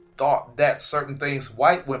point thought that certain things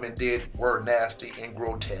white women did were nasty and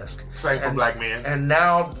grotesque. Same for black men. And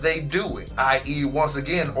now they do it. I.e., once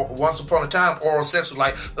upon a time, oral sex was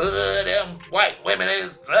like, them white women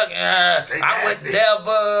is sucking. I would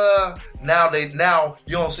never. Now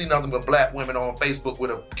you don't see nothing but black women on Facebook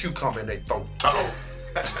with a cucumber in their throat.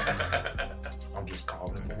 I'm just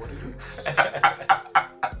calling it for what it is.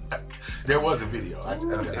 There was a video.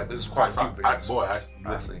 This is quite a few videos.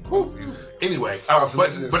 Anyway,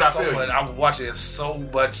 but I feel you. I was watching so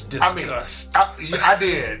much disgust. I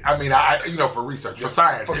did. I mean, for research, for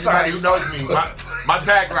science. Anybody who knows me, my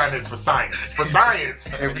tagline is for science. For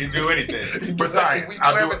science. You do anything. For science.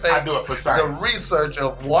 We do everything. I do it for science. The research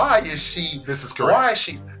of why is she... This is correct. Why is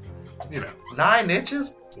she... 9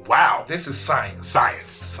 inches? Wow. This is science.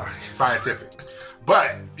 Scientific.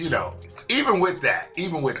 But, even with that,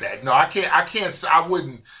 no, I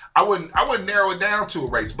wouldn't narrow it down to a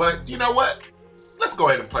race. But you know what? Let's go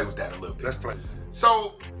ahead and play with that a little bit. Let's play.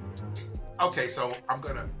 So, okay, so I'm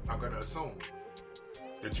gonna assume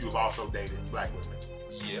that you have also dated black women.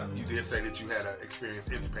 Yeah. You did say that you had an experience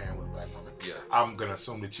in Japan with black women. Yeah. I'm gonna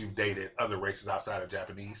assume that you've dated other races outside of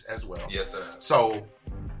Japanese as well. Yes, sir. So,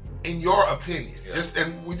 in your opinion,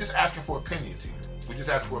 we're just asking for opinions here. We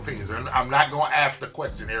just ask for opinions. And I'm not going to ask the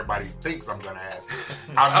question everybody thinks I'm going to ask.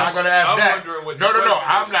 I'm not going to ask that. No.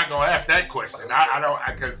 I'm not going to ask that question. I don't,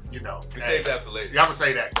 because, You save that for later. Yeah, I'm going to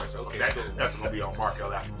say that question. Okay, that's going to be on Mark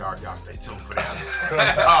L. After Dark. Y'all stay tuned for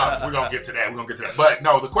that. We're going to get to that. But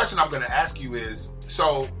no, the question I'm going to ask you is,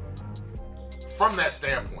 so from that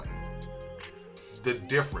standpoint, the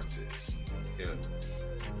differences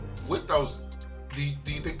with those, do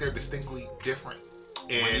you think they're distinctly different?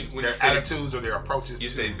 And their attitudes or their approaches. You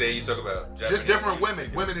talk about Japanese just different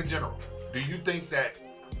women in general. Do you think that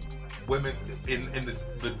women in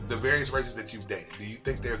the various races that you've dated, do you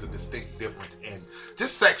think there's a distinct difference in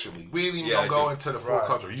just sexually? We ain't even gonna go into the full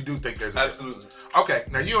culture. You do think there's a absolutely difference? Okay,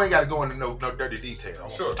 now you ain't got to go into no dirty detail.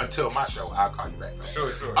 Sure. Until my show, I'll call you back. Man.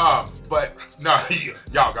 Sure. But no,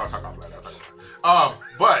 y'all gotta talk about that.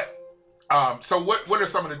 So what are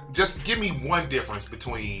some of the? Just give me one difference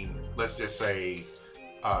between, let's just say,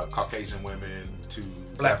 Caucasian women to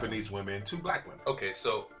Japanese women to black women. Okay,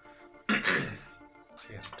 so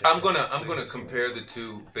I'm gonna compare the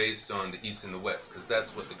two based on the East and the West, because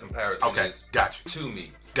that's what the comparison is. To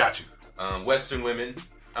me. Got you. Western women,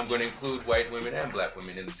 I'm going to include white women and black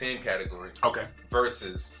women in the same category. Okay.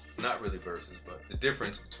 Versus, not really versus, but the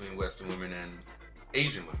difference between Western women and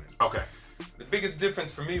Asian women. Okay. The biggest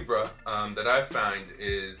difference for me, bro, that I find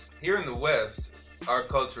is here in the West, our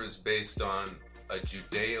culture is based on a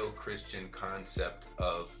Judeo-Christian concept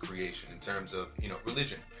of creation in terms of,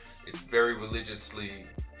 religion. It's very religiously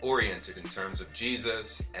oriented in terms of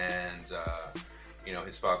Jesus and,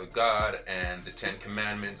 his Father God and the 10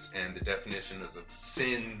 Commandments and the definitions of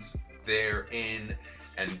sins therein,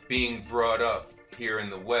 and being brought up here in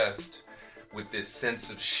the West with this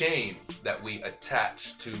sense of shame that we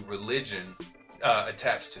attach to religion,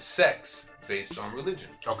 attach to sex based on religion.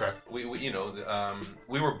 Okay. We were here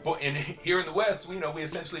in the West. We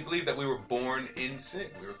essentially believe that we were born in sin.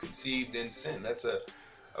 We were conceived in sin. That's a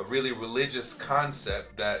really religious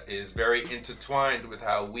concept that is very intertwined with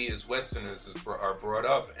how we as Westerners are brought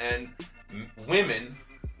up, and women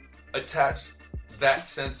attach that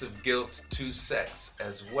sense of guilt to sex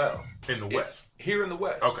as well. In the West. Here in the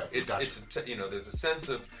West. Okay. There's a sense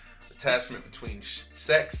of attachment between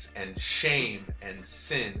sex and shame and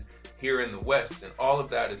sin here in the West, and all of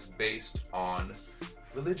that is based on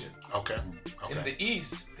religion. Okay. In the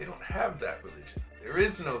East, they don't have that religion. There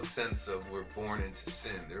is no sense of we're born into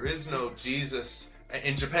sin. There is no Jesus,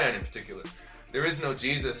 in Japan in particular, there is no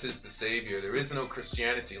Jesus is the savior. There is no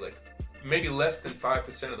Christianity. Like, maybe less than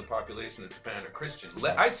 5% of the population of Japan are Christian.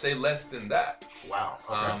 I'd say less than that. Wow.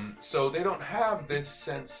 Okay. So they don't have this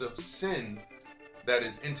sense of sin that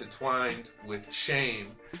is intertwined with shame,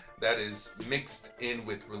 that is mixed in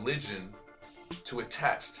with religion to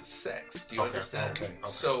attach to sex. Do you understand? Okay.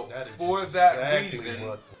 So for that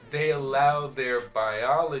reason, they allow their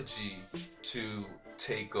biology to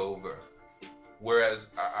take over.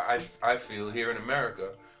 Whereas I feel here in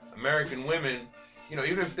America, American women,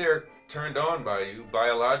 even if they're turned on by you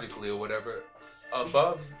biologically or whatever,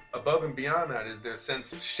 above and beyond that is their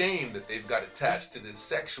sense of shame that they've got attached to this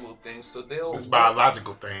sexual thing. So they'll this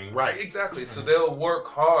biological thing, right? Exactly. So they'll work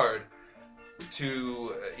hard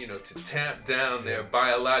to to tamp down their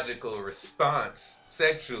biological response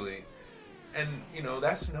sexually, and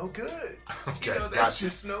that's no good. Okay, that's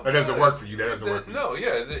just no. That doesn't work for you. That doesn't work for you. No,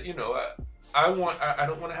 yeah. I don't want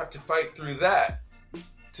to have to fight through that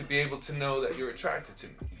to be able to know that you're attracted to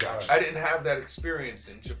me. Gotcha. I didn't have that experience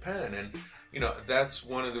in Japan, and that's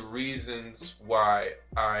one of the reasons why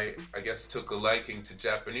I guess took a liking to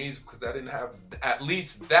Japanese, because I didn't have at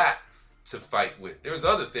least that to fight with. There's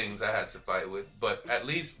other things I had to fight with, but at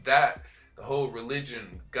least that, the whole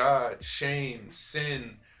religion, God, shame,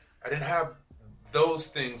 sin, I didn't have those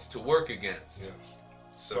things to work against. Yeah.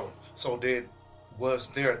 So was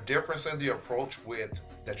there a difference in the approach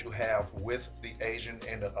that you have with the Asian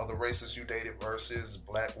and the other races you dated versus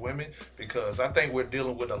black women? Because I think we're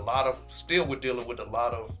dealing with a lot of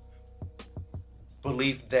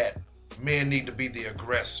belief that men need to be the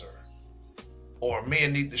aggressor, or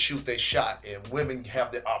men need to shoot their shot, and women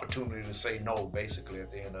have the opportunity to say no, basically,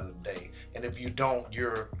 at the end of the day. And if you don't,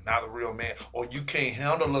 you're not a real man, or you can't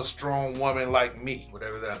handle a strong woman like me.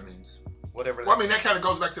 Whatever that means. That kind of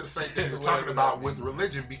goes back to the same thing we're talking about with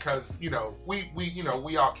religion, because we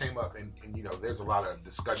all came up and there's a lot of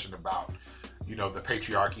discussion about the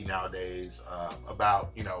patriarchy nowadays,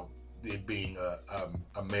 about it being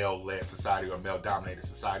a male-led society or male-dominated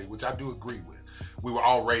society, which I do agree with. We were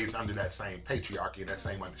all raised under that same patriarchy and that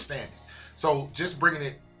same understanding. So just bringing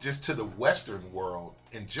it just to the Western world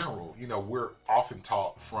in general, we're often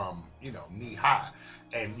taught from knee high.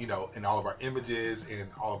 And, in all of our images, in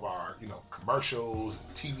all of our, commercials,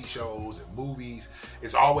 TV shows, and movies,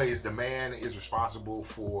 it's always the man is responsible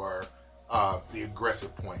for the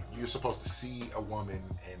aggressive point. You're supposed to see a woman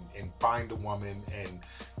and find a woman and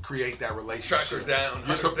create that relationship. Track her down.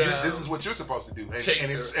 This is what you're supposed to do.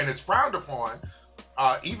 And it's frowned upon,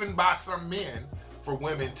 even by some men, for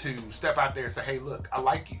women to step out there and say, hey, look, I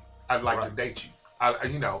like you. I'd like to date you.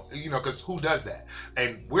 Because who does that?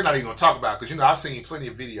 And we're not even going to talk about it, because, I've seen plenty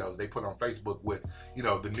of videos they put on Facebook with,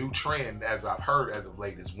 the new trend, as I've heard as of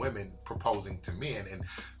late, is women proposing to men. And,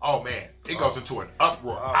 oh, man, it goes into an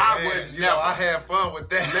uproar. I had fun with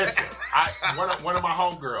that. Listen, one of my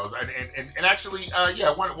homegirls, and actually,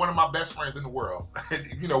 one of my best friends in the world,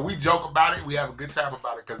 we joke about it. We have a good time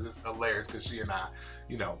about it because it's hilarious, because she and I,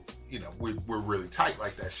 we're really tight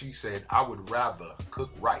like that. She said, I would rather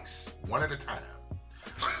cook rice one at a time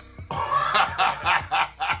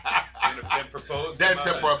and propose than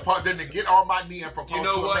to get on my knee and propose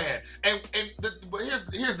to a man. But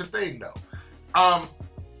here's the thing, though. I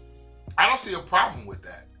don't see a problem with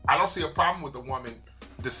that. I don't see a problem with a woman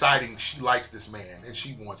deciding she likes this man and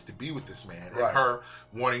she wants to be with this man, and her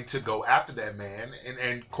wanting to go after that man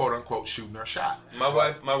and quote unquote shooting her shot. My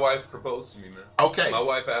wife proposed to me, man. Okay. My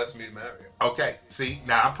wife asked me to marry her. Okay. See,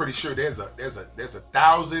 now I'm pretty sure there's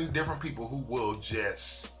 1,000 different people who will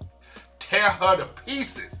just tear her to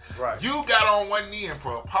pieces. Right. You got on one knee and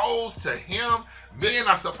proposed to him. Men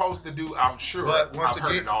are supposed to do, I'm sure. But once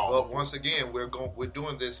again, we're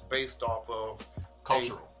doing this based off of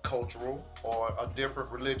cultural or a different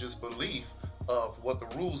religious belief of what the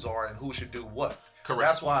rules are and who should do what. Correct.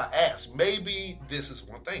 That's why I asked. Maybe this is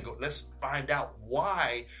one thing. Let's find out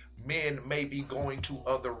why men may be going to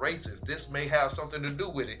other races. This may have something to do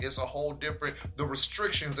with it. It's a whole different, the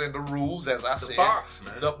restrictions and the rules, as I said. Box,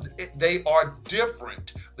 man. They are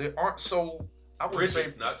different. They aren't so, I would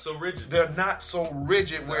say, not so rigid. They're not so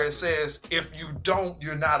rigid where it says, if you don't,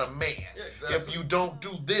 you're not a man. Yeah, exactly. If you don't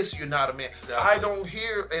do this, you're not a man. Exactly. I don't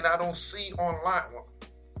hear and I don't see online.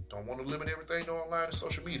 Don't want to limit everything to online and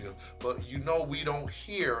social media, but we don't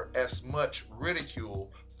hear as much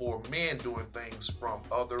ridicule for men doing things from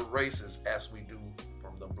other races as we do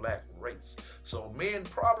from the black race. So men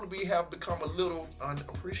probably have become a little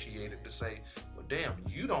unappreciated to say, well, damn,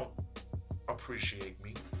 you don't appreciate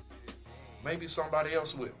me. Maybe somebody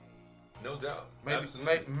else will. No doubt.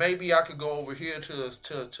 Maybe I could go over here to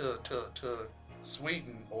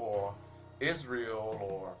Sweden or Israel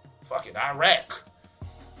or fucking Iraq.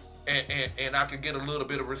 And I could get a little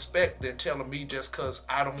bit of respect than telling me just because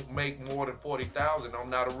I don't make more than 40,000, I'm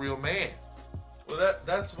not a real man. Well,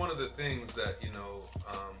 that's one of the things that,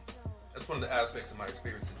 that's one of the aspects of my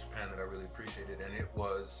experience in Japan that I really appreciated. And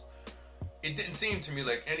it didn't seem to me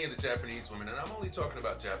like any of the Japanese women, and I'm only talking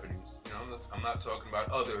about Japanese, I'm not talking about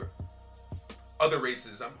other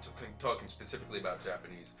races, I'm talking specifically about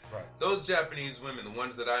Japanese. Right. Those Japanese women, the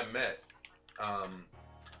ones that I met,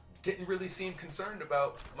 didn't really seem concerned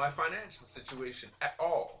about my financial situation at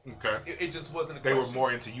all. Okay. It just wasn't a question. They were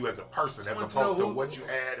more into you as a person as opposed to what you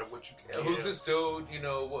had and what you could give. Who's this dude?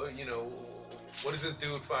 What does this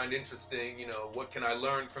dude find interesting? What can I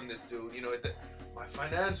learn from this dude? My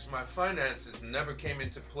finances never came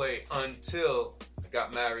into play until I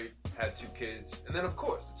got married, had 2 kids, and then of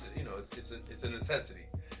course it's a necessity.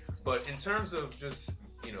 But in terms of just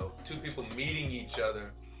 2 people meeting each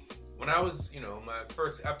other, when I was,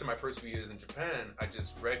 after my first few years in Japan, I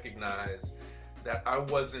just recognized that I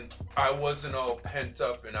wasn't all pent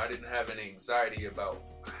up, and I didn't have any anxiety about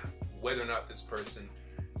whether or not this person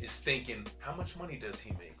is thinking, how much money does he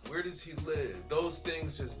make? Where does he live? Those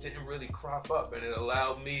things just didn't really crop up, and it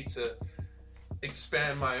allowed me to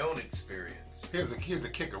expand my own experience. Here's a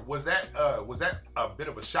kicker. Was that a bit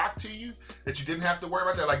of a shock to you that you didn't have to worry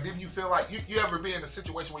about that? Like, didn't you feel like you ever be in a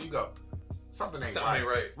situation where you go, something ain't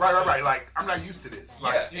right? Right. Like, I'm not used to this.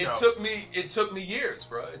 Like, it took me years,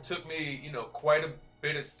 bro. It took me, quite a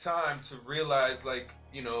bit of time to realize, like,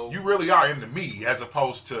 you really are into me as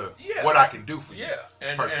opposed to what I can do for you. Yeah,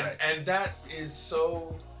 and that is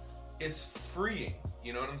it's freeing.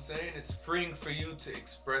 You know what I'm saying? It's freeing for you to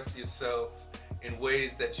express yourself in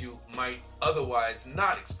ways that you might otherwise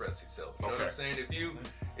not express yourself. You know what I'm saying? If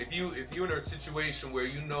you're in a situation where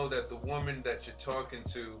you know that the woman that you're talking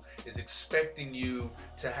to is expecting you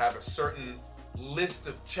to have a certain list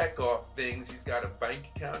of check-off things, he's got a bank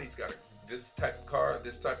account, he's got this type of car,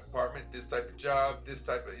 this type of apartment, this type of job, this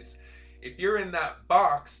type of... If you're in that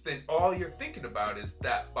box, then all you're thinking about is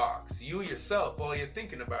that box. You yourself, all you're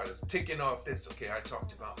thinking about is ticking off this. Okay, I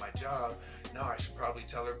talked about my job. Now I should probably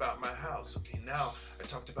tell her about my house. Okay, now I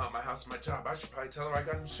talked about my house and my job. I should probably tell her I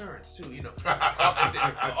got insurance too,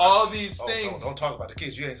 all these things. Don't talk about the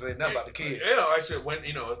kids. You ain't saying nothing about the kids. I should,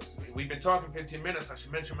 we've been talking 15 minutes, I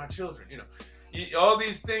should mention my children, all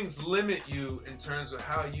these things limit you in terms of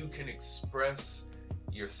how you can express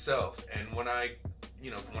yourself. And when I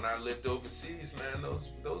lived overseas, man,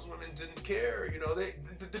 those women didn't care.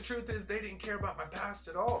 The truth is, they didn't care about my past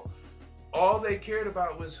at all. All they cared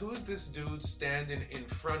about was, who's this dude standing in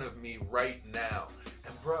front of me right now?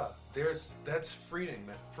 And bruh, that's freeing,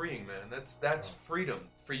 man. That's freedom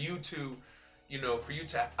for you to,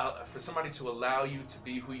 for somebody to allow you to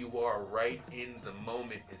be who you are right in the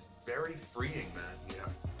moment is very freeing, man. Yeah,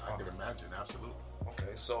 I can imagine, absolutely.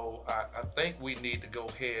 Okay, so I think we need to go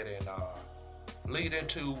ahead and lead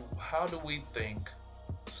into, how do we think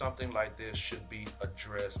something like this should be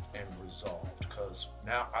addressed and resolved? Because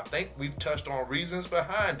now I think we've touched on reasons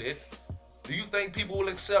behind it. Do you think people will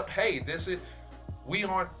accept, hey, we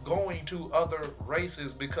aren't going to other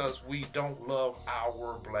races because we don't love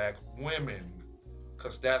our black women?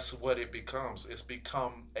 Because that's what it becomes. It's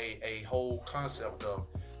become a whole concept of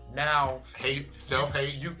now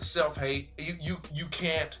self-hate.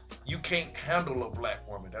 You can't handle a black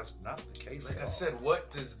woman. That's not the case. Like I said, what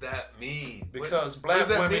does that mean? Because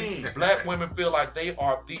black women feel like they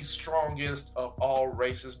are the strongest of all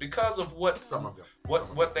races because of what some of them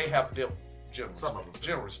what they have dealt, generally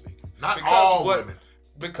speaking. Not all women.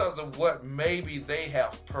 Because of what maybe they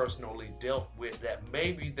have personally dealt with, that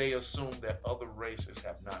maybe they assume that other races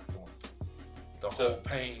have not gone through. The whole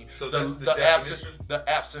pain, the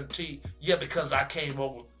absentee. Yeah, because I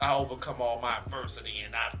overcome all my adversity,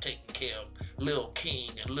 and I've taken care of Lil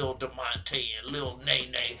King and Lil DeMonte and Lil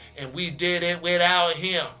Nene, and we did it without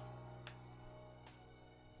him.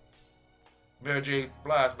 Mary J.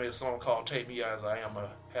 Blige made a song called "Take Me As I Am,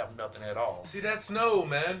 Have Nothing at All." See, that's no,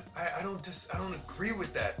 man. I don't agree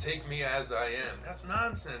with that. Take me as I am. That's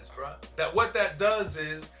nonsense, bro. What that does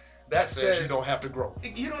is, that says you don't have to grow.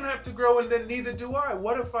 You don't have to grow, and then neither do I.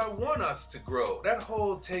 What if I want us to grow? That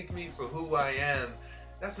whole take me for who I am,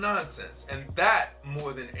 that's nonsense. And that,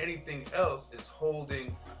 more than anything else, is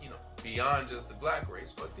holding, beyond just the black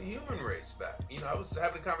race, but the human race back. I was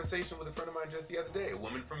having a conversation with a friend of mine just the other day, a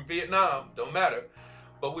woman from Vietnam, don't matter.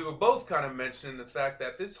 But we were both kind of mentioning the fact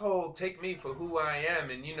that this whole take me for who I am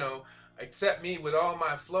and, accept me with all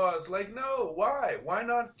my flaws. Like, no, why? Why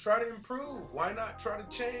not try to improve? Why not try to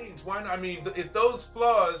change? Why not? I mean, if those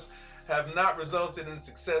flaws have not resulted in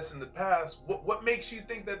success in the past, what makes you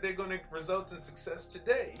think that they're going to result in success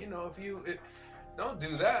today? Don't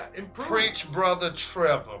do that. Improve. Preach, Brother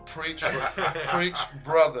Trevor. Preach,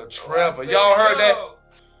 Brother Trevor. Y'all heard that?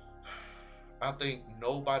 I think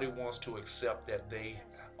nobody wants to accept that they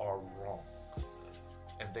are wrong,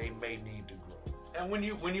 and they may need to grow. And when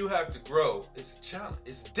you have to grow, it's a challenge.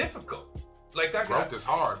 It's difficult. Like growth is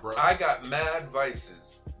hard, bro. I got mad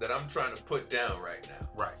vices that I'm trying to put down right now.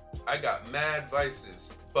 Right. I got mad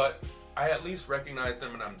vices, but I at least recognize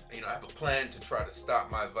them, and I have a plan to try to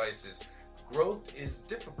stop my vices. Growth is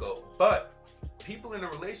difficult, but people in a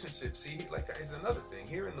relationship, is another thing.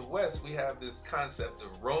 Here in the West, we have this concept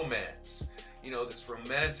of romance. This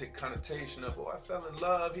romantic connotation of, I fell in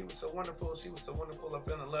love, he was so wonderful, she was so wonderful, I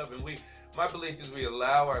fell in love. And my belief is we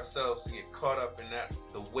allow ourselves to get caught up in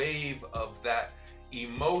the wave of that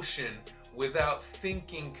emotion without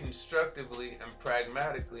thinking constructively and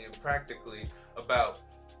pragmatically and practically about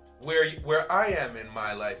where I am in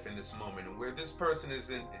my life in this moment, and where this person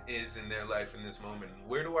is in their life in this moment, and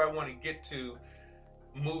where do I want to get to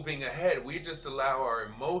moving ahead. We just allow our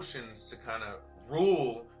emotions to kind of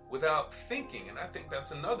rule without thinking, and I think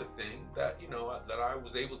that's another thing that that I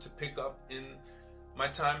was able to pick up in my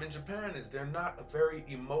time in Japan, is they're not a very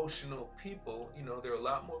emotional people. They're a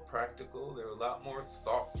lot more practical, they're a lot more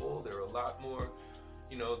thoughtful, they're a lot more,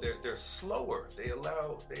 they're slower. They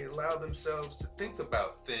allow themselves to think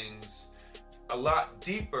about things a lot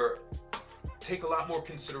deeper, take a lot more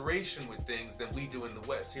consideration with things than we do in the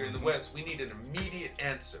West. Here in the West, we need an immediate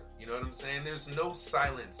answer. You know what I'm saying? There's no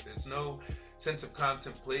silence, there's no sense of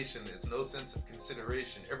contemplation, there's no sense of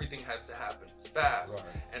consideration. Everything has to happen fast. Right.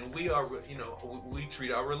 And we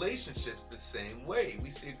treat our relationships the same way.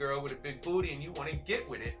 We see a girl with a big booty and you want to get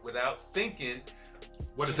with it without thinking,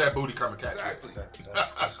 what does that booty come attached exactly. with?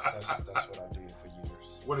 That's what I did for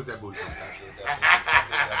years. What does that booty come attached with?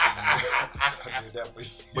 I did that for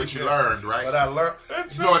years. But you learned, right? But I learned.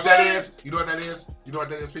 You know what that is? You know what that is? You know what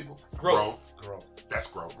that is, people? Growth. That's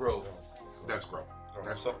growth. That's growth.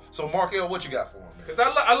 So Mark L, what you got for him? Because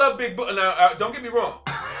I love big booty. Now, don't get me wrong.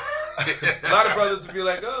 A lot of brothers will be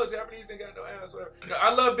like, "Oh, Japanese ain't got no ass." Whatever.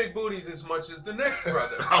 I love big booties as much as the next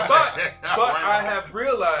brother. But I have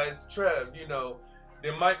realized, Trev,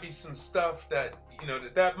 there might be some stuff that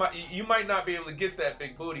you might not be able to get that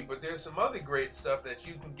big booty, but there's some other great stuff that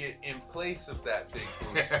you can get in place of that big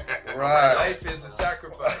booty. Right. Life is a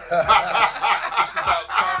sacrifice. It's about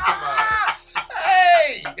compromise.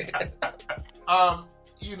 Hey.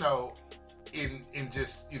 In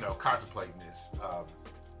just contemplating this,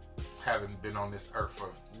 having been on this earth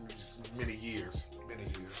for many years, many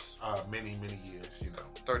years,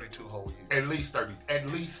 32 whole years, at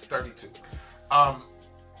least 32.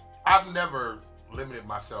 I've never limited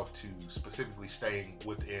myself to specifically staying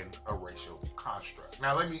within a racial construct.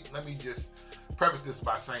 Now, let me just preface this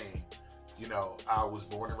by saying, I was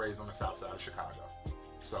born and raised on the south side of Chicago.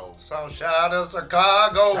 So South side of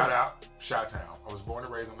Chicago. Shout town. I was born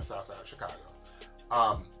and raised on the south side of Chicago.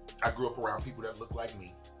 I grew up around people that looked like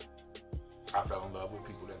me. I fell in love with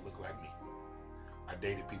people that looked like me. I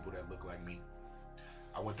dated people that looked like me.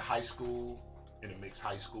 I went to high school in a mixed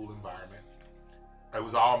high school environment. It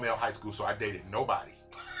was all male high school, so I dated nobody.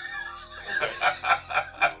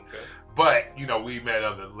 Okay. But, we met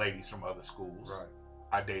other ladies from other schools. Right.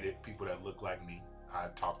 I dated people that looked like me. I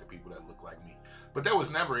talked to people that looked like me. But there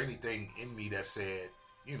was never anything in me that said,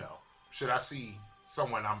 should I see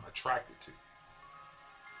someone I'm attracted to?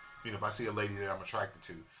 If I see a lady that I'm attracted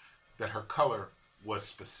to, that her color was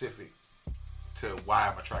specific to why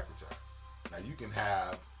I'm attracted to her. Now you can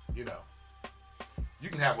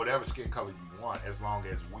have whatever skin color you want as long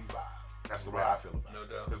as we vibe. That's the way I feel about it. No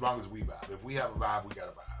doubt. As long as we vibe. If we have a vibe, we got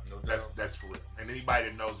a vibe. No doubt. That's for real. And anybody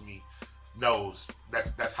that knows me knows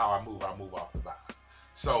that's how I move. I move off the vibe.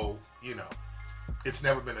 So, it's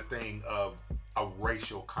never been a thing of a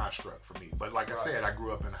racial construct for me. But like I said, I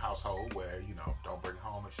grew up in a household where, don't bring it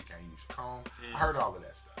home if you can't use your comb. I heard all of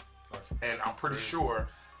that stuff. And I'm pretty sure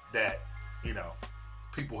that,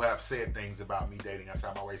 people have said things about me dating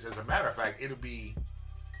outside my race. As a matter of fact, it would be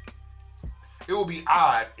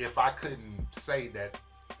odd if I couldn't say that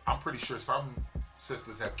I'm pretty sure some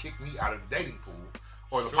sisters have kicked me out of the dating pool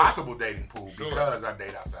or the possible dating pool because I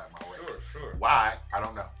date outside my race. Sure. Why? I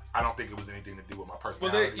don't know. I don't think it was anything to do with my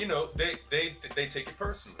personality. Well, they take it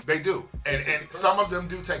personally. They do. And some of them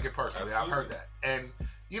do take it personally. Absolutely. I've heard that. And,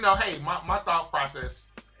 hey, my thought process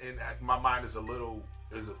and my mind is a little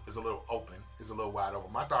open, is a little wide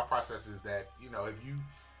open. My thought process is that, if you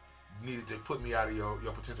needed to put me out of your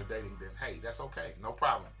potential dating, then hey, that's okay. No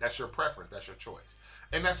problem. That's your preference. That's your choice.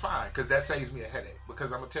 And that's fine, because that saves me a headache.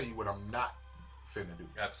 Because I'm going to tell you what I'm not finna do.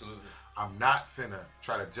 Absolutely. I'm not finna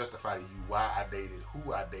try to justify to you why I dated,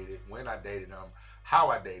 who I dated, when I dated them, how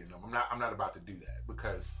I dated them. I'm not about to do that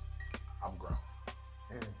because I'm grown.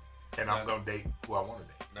 And I'm going to date who I want to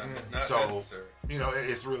date. Not so, necessary.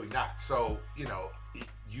 It's really not. So,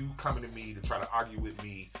 you coming to me to try to argue with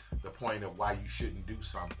me the point of why you shouldn't do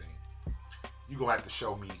something, you're going to have to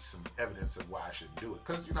show me some evidence of why I shouldn't do it.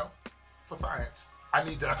 Because, for science, I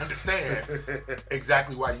need to understand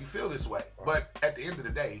exactly why you feel this way. But at the end of the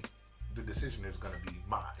day, the decision is going to be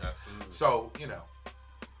mine. Absolutely. So,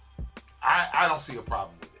 I don't see a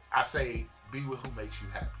problem with it. I say be with who makes you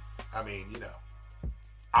happy. I mean,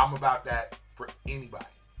 I'm about that for anybody.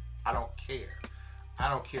 I don't care. I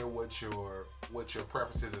don't care what your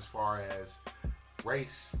preference is as far as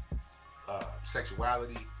race,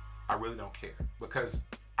 sexuality. I really don't care because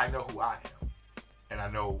I know who I am and I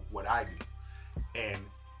know what I do. And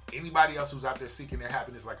anybody else who's out there seeking their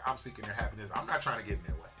happiness like I'm seeking their happiness, I'm not trying to get in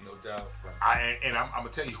their way. No doubt. I'm gonna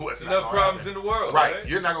tell you what's enough problems in the world, right?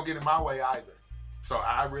 You're not gonna get in my way either. So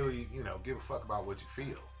I really, give a fuck about what you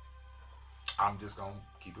feel. I'm just gonna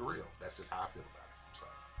keep it real. That's just how I feel about it. So,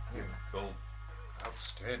 boom,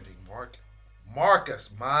 outstanding, Marcus,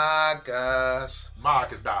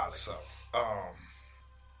 darling. So,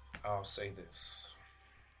 I'll say this: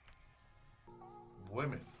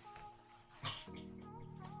 women,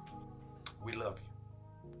 we love you.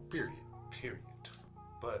 Period.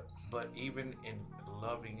 But even in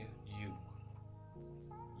loving you,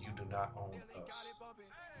 you do not own us.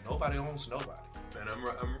 Nobody owns nobody. And I'm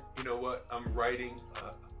you know what? I'm writing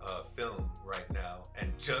a film right now,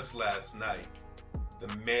 and just last night, the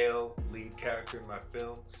male lead character in my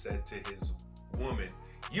film said to his woman,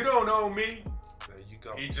 "You don't own me." There you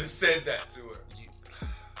go. He just said that to her.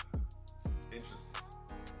 Interesting.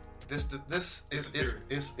 This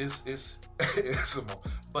is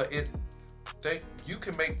but you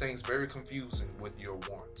can make things very confusing with your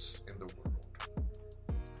wants in the world,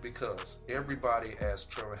 because everybody, as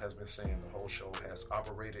Trevor has been saying, the whole show has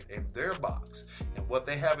operated in their box, and what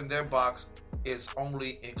they have in their box is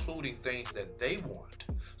only including things that they want.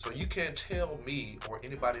 So you can't tell me or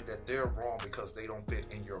anybody that they're wrong because they don't fit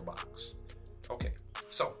in your box. Okay,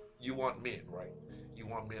 so you want men, right? You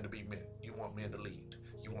want men to be men. You want men to lead.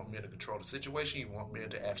 You want men to control the situation. You want men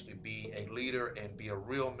to actually be a leader and be a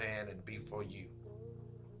real man and be for you.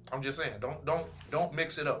 I'm just saying, don't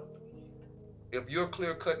mix it up. If you're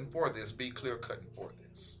clear cutting for this, be clear cutting for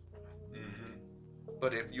this. Mm-hmm.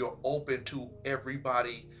 But if you're open to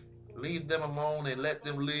everybody, leave them alone and let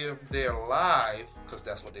them live their life, because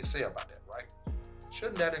that's what they say about that, right?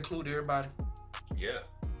 Shouldn't that include everybody? Yeah,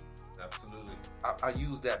 absolutely. I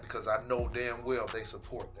use that because I know damn well they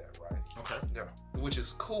support that, right? Okay. Yeah, which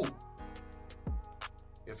is cool.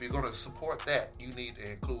 If you're going to support that, you need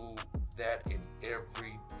to include that in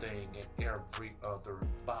everything, in every other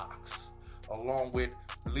box. Along with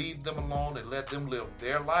leave them alone and let them live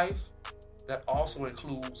their life, that also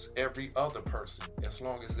includes every other person, as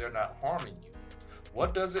long as they're not harming you.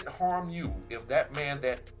 What does it harm you if that man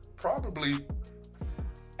that probably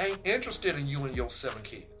ain't interested in you and your 7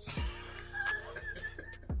 kids?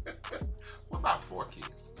 What about 4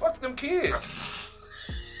 kids? Fuck them kids.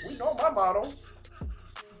 We know my motto.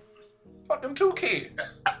 Fuck them 2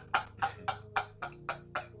 kids.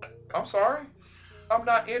 I'm sorry. I'm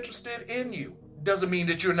not interested in you. Doesn't mean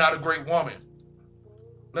that you're not a great woman.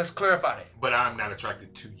 Let's clarify that. But I'm not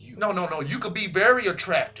attracted to you. No. You could be very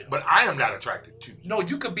attractive. But I am not attracted to you. No,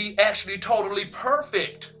 you could be actually totally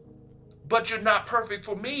perfect. But you're not perfect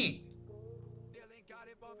for me.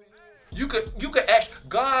 You could actually,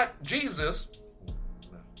 God, Jesus,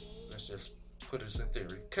 let's just put this in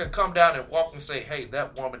theory, can come down and walk and say, hey,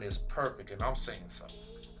 that woman is perfect, and I'm saying something.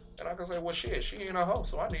 And I can say, well, shit, she ain't a hoe,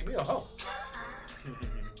 so I need me a hoe.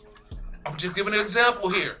 I'm just giving an example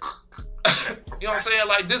here. You know what I'm saying?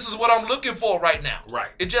 Like, this is what I'm looking for right now. Right.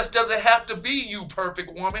 It just doesn't have to be you,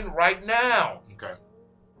 perfect woman, right now. Okay.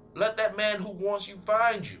 Let that man who wants you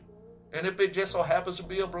find you. And if it just so happens to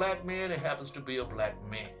be a black man, it happens to be a black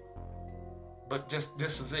man. But just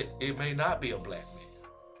this is it. It may not be a black man.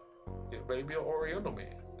 It may be an Oriental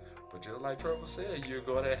man. But just like Trevor said, you're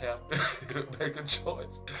going to have to make a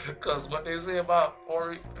choice. Because what they say about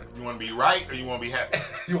you want to be right or you want to be happy?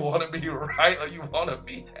 You want to be right or you want to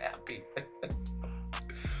be happy?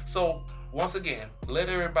 So, once again, let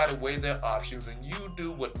everybody weigh their options and you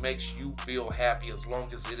do what makes you feel happy as long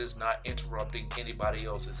as it is not interrupting anybody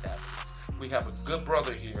else's happiness. We have a good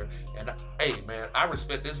brother here, and hey, man, I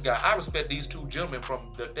respect this guy. I respect these 2 gentlemen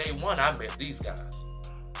from the day one I met these guys.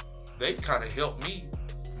 They've kind of helped me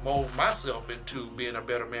mold myself into being a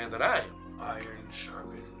better man that I am. Iron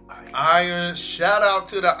sharpened iron. Iron, shout out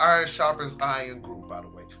to the Iron Sharpens Iron group, by the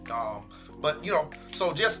way. But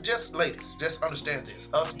so just ladies, just understand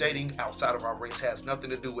this. Us dating outside of our race has nothing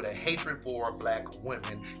to do with a hatred for black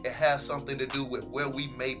women. It has something to do with where we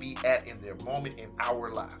may be at in their moment in our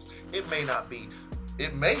lives. It may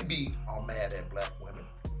be I'm mad at black women.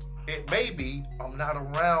 It may be I'm not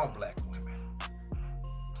around black women.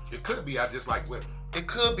 It could be I just like women. It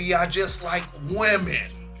could be I just like women.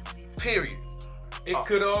 Period. It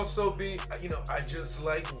could also be, I just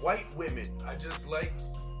like white women. I just like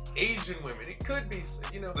Asian women. It could be,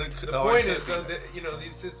 the point is though that,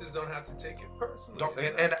 these sisters don't have to take it personally.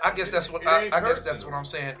 And I guess that's what I guess that's what I'm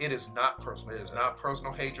saying. It is not personal. It is not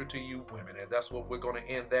personal hatred to you women, and that's what we're going to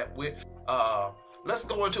end that with. Let's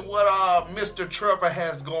go into what Mr. Trevor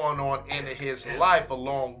has going on in his life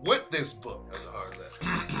along with this book. That was a hard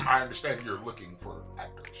lesson. I understand you're looking for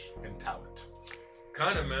actors and talent.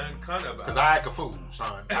 Kind of, man. Kind of. Because I act a fool,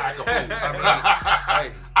 son. I act a fool.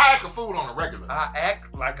 I act a fool on a regular. I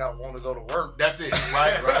act like I want to go to work. That's it,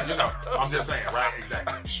 right? You know, I'm just saying, right?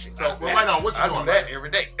 Exactly. So, right on, what you doing? I do that every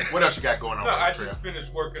day. What else you got going on? No, I just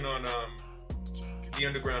finished working on the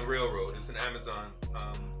Underground Railroad. It's an Amazon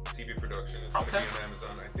TV production. It's going to be on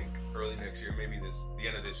Amazon, I think, early next year, maybe the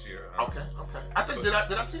end of this year. Okay. I think did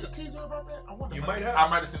I see a teaser about that? I wonder. You might have. I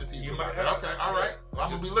might have seen a teaser. You about might that. have. Okay, all right. Well, I'm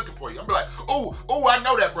gonna be looking for you. I'm be like, oh, I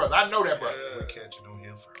know that brother. We'll catch it on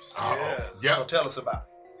here first. Yeah. So tell us about it.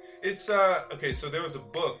 It's okay. So there was a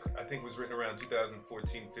book I think was written around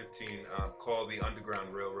 2014-15 called The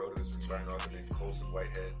Underground Railroad. It was written by an author named Colson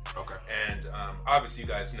Whitehead. Okay. And obviously you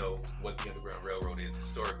guys know what the Underground Railroad is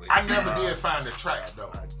historically. I never did find the tracks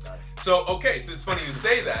though. So it's funny you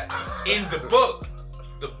say that. In the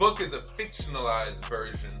book is a fictionalized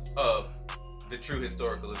version of the true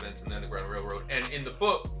historical events in the Underground Railroad, and in the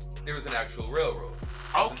book there is an actual railroad.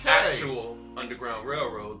 It's an actual Underground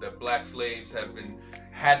Railroad that black slaves had been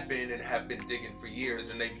and have been digging for years,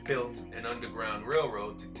 and they built an Underground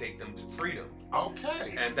Railroad to take them to freedom.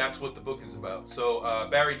 Okay. And that's what the book is about. So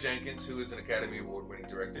Barry Jenkins, who is an Academy Award-winning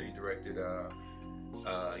director, he directed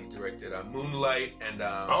Moonlight and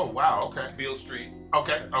oh wow, okay. Beale Street.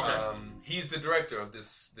 Okay. He's the director of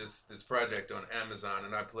this project on Amazon,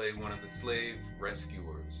 and I play one of the slave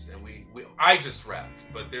rescuers. And I just wrapped,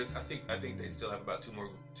 but I think they still have about two more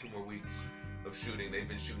weeks of shooting. They've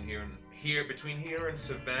been shooting between here and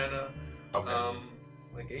Savannah,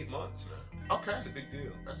 like 8 months, man. Okay, it's a big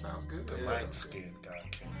deal. That sounds good. The light-skinned guy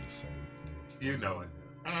came to save the day. You know it.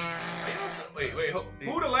 Wait,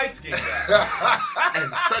 who the light skinned guy?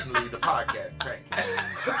 And suddenly the podcast changed.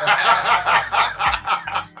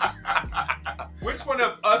 Which one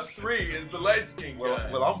of us three is the light skinned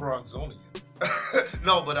guy? Well, I'm Bronzonian.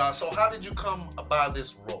 No, but so how did you come by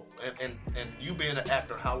this role? And you being an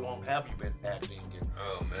actor, how long have you been acting? And,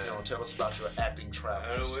 oh man, tell us about your acting travels.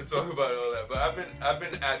 I don't want to talk about all that, but I've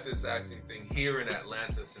been at this acting thing here in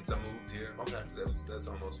Atlanta since I moved here. Okay, that's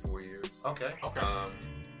almost 4 years. Okay.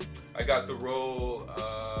 I got the role.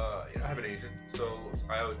 I have an agent, so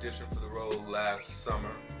I auditioned for the role last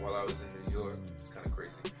summer while I was in New York. It's kind of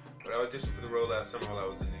crazy, but I auditioned for the role last summer while I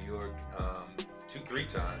was in New York 2-3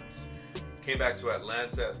 times. Came back to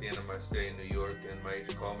Atlanta at the end of my stay in New York, and my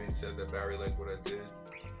agent called me and said that Barry liked what I did,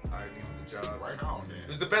 hired me for the job. Right on, man. It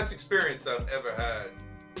was the best experience I've ever had.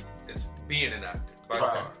 It's being an actor by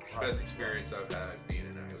far. It's the best experience I've had being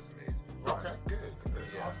an actor. It was amazing. Okay, good.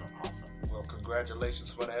 Yeah. Awesome. Well,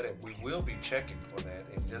 congratulations for that, and we will be checking for that,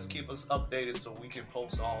 and just keep us updated so we can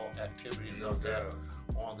post all activities of that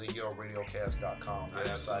on the YoRadiocast.com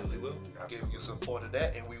website. Absolutely will. Giving you support of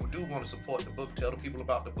that, and we do want to support the book. Tell the people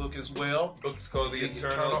about the book as well. The book's called The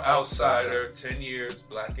Eternal Outsider, 10 Years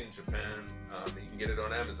Black in Japan. You can get it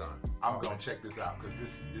on Amazon. I'm going to check this out because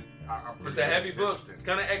this it's a heavy book. It's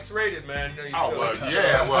kind of X-rated, man.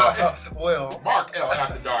 Well, Mark L.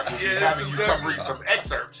 After Dark will be having you come read some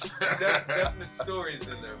excerpts. Definite stories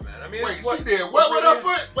in there, man. I mean, wait, she did what with her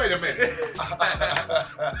foot? Wait a minute.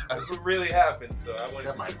 That's what really happened. So I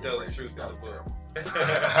wanted to just tell the truth in the book.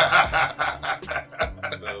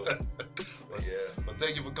 So, but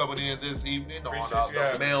thank you for coming in this evening on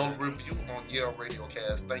the mail review on Yale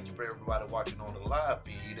Radiocast. Thank you for everybody watching on the live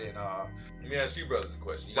feed. And let me ask you brothers a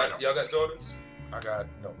question. Y'all got daughters? I got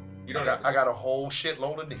no. You don't. I got a whole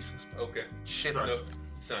shitload of nieces. Okay.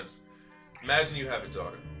 Sons. Imagine you have a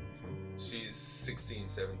daughter. She's 16,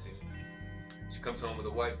 17. She comes home with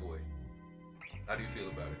a white boy. How do you feel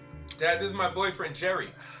about it? Dad, this is my boyfriend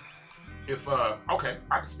Jerry. If okay,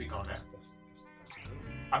 I can speak on that. That's good.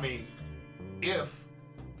 I mean, if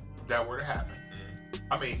that were to happen,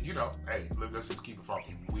 I mean, hey, let's just keep it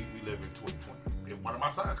funky. We live in 2020. If one of my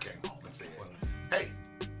sons came home and said, "Hey,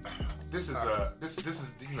 this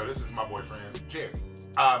is my boyfriend Jerry.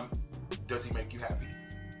 Does he make you happy?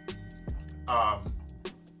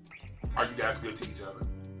 Are you guys good to each other?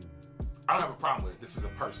 I don't have a problem with it. This is a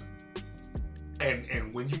person.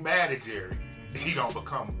 And when you mad at Jerry, he don't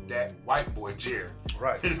become that white boy Jerry.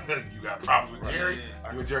 Right. You got problems with Jerry.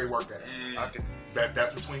 You and Jerry work that out.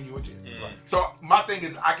 That's between you and Jerry. Right. So my thing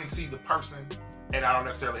is, I can see the person, and I don't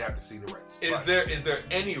necessarily have to see the race. Is there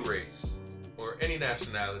any race or any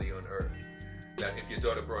nationality on earth that if your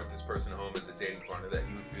daughter brought this person home as a dating partner that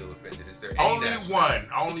you would feel offended? Is there any Only one.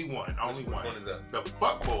 Which one is that? The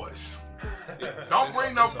fuck boys. Don't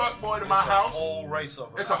bring no fuck boy to my house. It's a whole race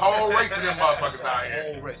of them. It's a whole race of them motherfuckers out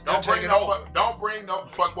here. Whole race. Don't bring no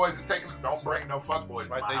fuck boys is taking. Don't bring no fuck boys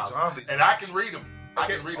to my house. Zombies. And I can read them. I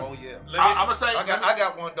can read them. Oh yeah. I'm gonna say I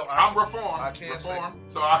got one though. I'm reformed. I can't say.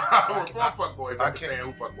 So I'm reformed fuckboys. I understand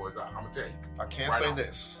who fuckboys are. I'm gonna tell you. I can't say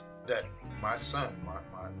this, that my son,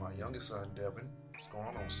 my youngest son, Devin, what's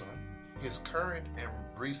going on, son? His current and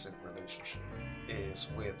recent relationship is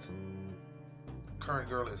with current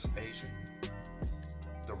girl is Asian.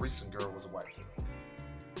 The recent girl was a white girl.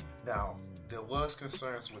 Now, there was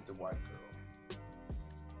concerns with the white girl.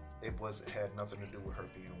 It had nothing to do with her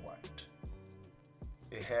being white.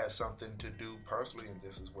 It had something to do personally, and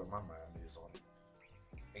this is where my mind is on it.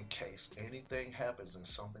 In case anything happens and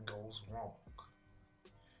something goes wrong,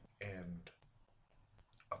 and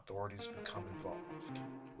authorities become involved.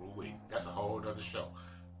 Ooh-wee. That's a whole other show.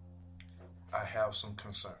 I have some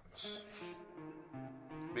concerns.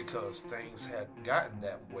 Because things had gotten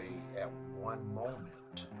that way at one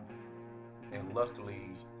moment. And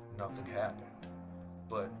luckily, nothing happened.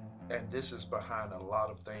 And this is behind a lot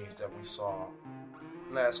of things that we saw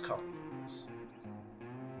last couple of years.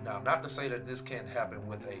 Now, not to say that this can't happen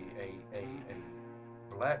with a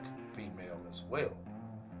black female as well,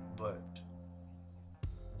 but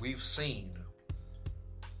we've seen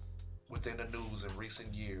within the news in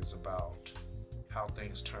recent years about how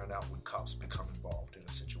things turn out when cops become involved in a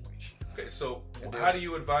situation. Okay, so how do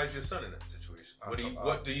you advise your son in that situation?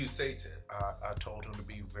 What do you say to him? I told him to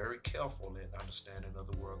be very careful in understanding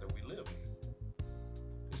of the world that we live in.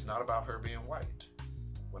 It's not about her being white.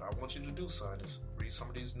 What I want you to do, son, is read some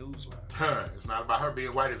of these newslines. It's not about her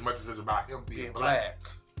being white as much as it's about him being black.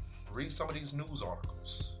 Read some of these news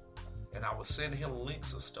articles. And I was sending him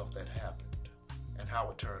links of stuff that happened and how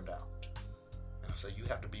it turned out. And I said, you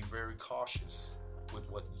have to be very cautious with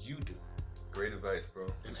what you do. Great advice, bro.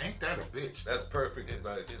 Ain't that a bitch? That's perfect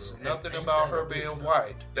advice, It's bro. nothing about her being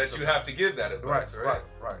white. That you have to give that advice, right?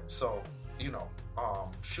 Right. So,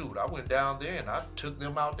 shoot, I went down there and I took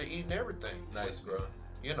them out to eat and everything. Nice, bro.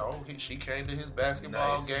 She came to his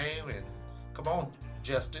basketball game and come on,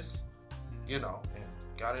 Justice, and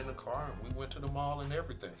got in the car and we went to the mall and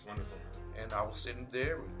everything. It's wonderful. And I was sitting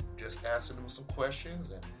there and just asking them some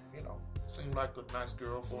questions and, seemed like a nice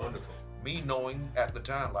girl for wonderful. Me knowing at the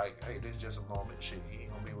time, like, hey, this is just a moment. Shit, he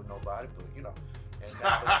ain't gonna be with nobody, but, And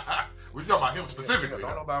we're talking about him specifically.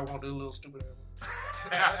 Don't nobody want to do a little stupid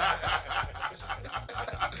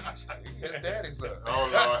Daddy's up. Oh,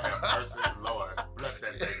 Lord, have mercy, Lord. Bless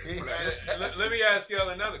that baby. Let me ask y'all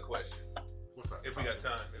another question. What's up? If we got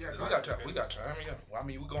time. Yeah, we got time. Yeah. Well,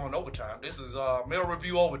 we're going overtime. This is Male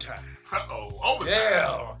Review Overtime. Uh-oh, overtime.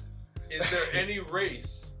 Yeah. Is there any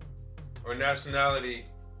race or nationality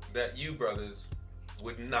that you brothers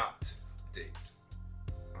would not date?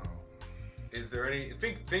 Is there any?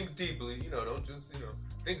 Think deeply. Don't just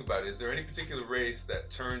think about it. Is there any particular race that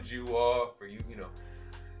turns you off, or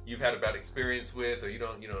you've had a bad experience with, or you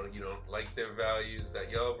don't like their values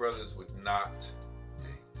that y'all brothers would not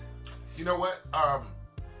date? You know what? I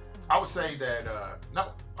would say that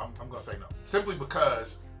no. I'm gonna say no, simply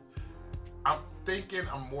because I'm thinking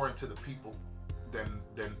I'm more into the people than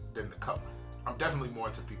the color. I'm definitely more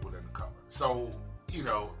into people than the color. So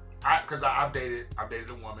because I've dated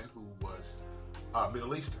a woman who was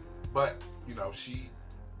Middle Eastern, but though she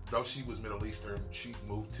was Middle Eastern, she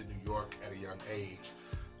moved to New York at a young age,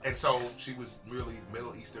 and so she was really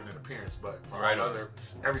Middle Eastern in appearance, but for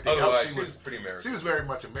everything else, she was pretty American. She was very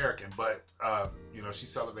much American, but she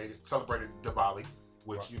celebrated Diwali,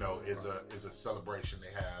 which is a celebration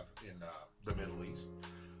they have in the Middle East,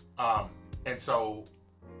 and so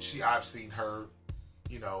I've seen her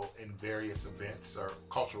in various events or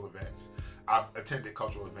cultural events. I've attended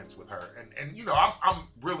cultural events with her, and I'm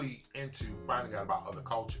really into finding out about other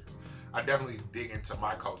cultures. I definitely dig into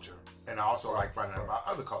my culture, and I also like finding out about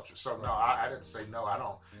other cultures. So no, I didn't say no. I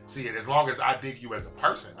don't see it as long as I dig you as a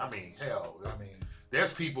person. I mean, hell,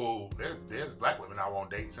 there's black women I won't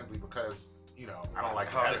date simply because I don't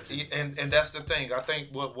like the attitude. And that's the thing. I think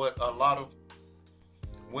what a lot of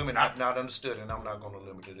women have not understood, and I'm not going to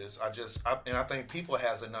limit to this. I think people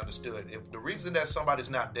hasn't understood. If the reason that somebody's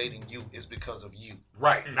not dating you is because of you,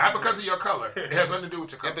 right? Not because of your color. It has nothing to do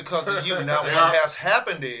with your color. It's because of you. Now, what has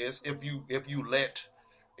happened is if you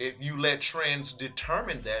let trends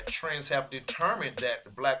determine that, trends have determined that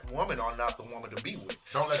the black women are not the woman to be with.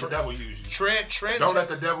 Don't let the devil use you. Trends. Don't let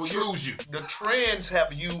the devil use you. The trends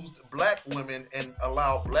have used black women and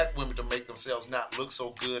allowed black women to make themselves not look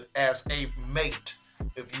so good as a mate.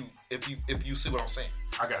 If you see what I'm saying.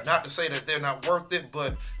 I got you. Not to say that they're not worth it,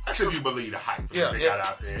 but that's if you believe the hype they got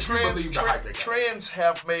out there. Trends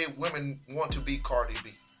have made women want to be Cardi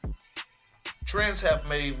B. Trends have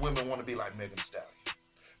made women want to be like Megan Thee Stallion.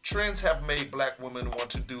 Trends have made black women want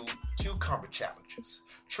to do cucumber challenges.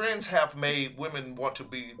 Trends have made women want to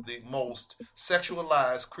be the most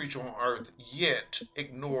sexualized creature on earth, yet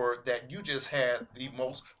ignore that you just had the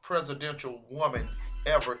most presidential woman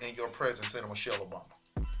ever in your presence in Michelle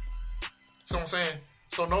Obama. See what I'm saying?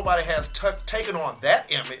 So nobody has taken on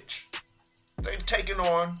that image. They've taken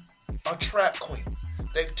on a trap queen.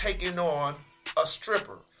 They've taken on a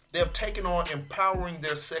stripper. They've taken on empowering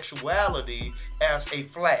their sexuality as a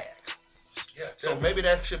flag. Yeah, so maybe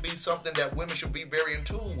that should be something that women should be very in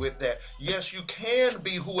tune with, that yes, you can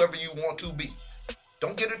be whoever you want to be.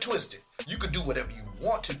 Don't get it twisted. You can do whatever you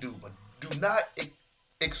want to do, but do not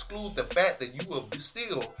exclude the fact that you will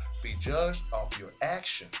still be judged off your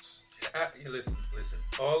actions. Listen.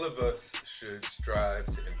 All of us should strive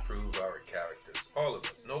to improve our characters. All of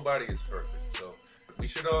us. Nobody is perfect. So we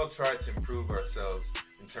should all try to improve ourselves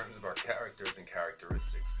in terms of our characters and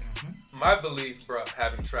characteristics. Mm-hmm. My belief, bro,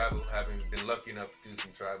 having been lucky enough to do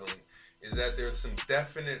some traveling, is that there's some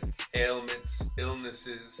definite ailments,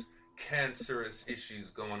 illnesses, cancerous issues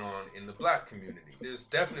going on in the black community. There's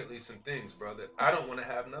definitely some things, bro, that I don't want to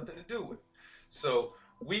have nothing to do with. So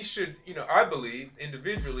we should, I believe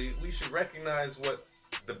individually, we should recognize what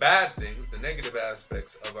the bad things, the negative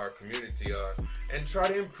aspects of our community are, and try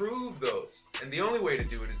to improve those. And the only way to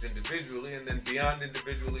do it is individually, and then beyond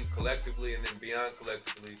individually, collectively, and then beyond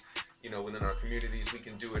collectively, within our communities, we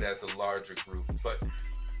can do it as a larger group. But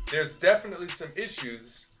there's definitely some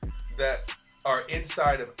issues that are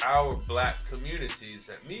inside of our black communities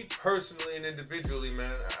that me personally and individually,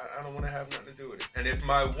 man, I don't want to have nothing to do with it. And if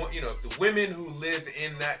if the women who live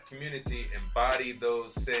in that community embody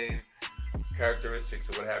those same characteristics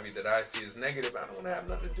or what have you that I see as negative, I don't want to have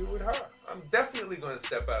nothing to do with her. I'm definitely going to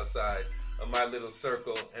step outside of my little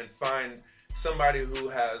circle and find somebody who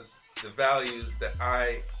has the values that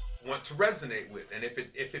I want to resonate with. And if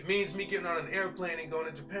it means me getting on an airplane and going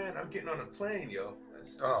to Japan, I'm getting on a plane, yo.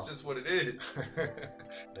 That's just what it is.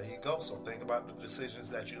 There you go. So think about the decisions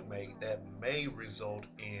that you make that may result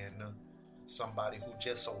in somebody who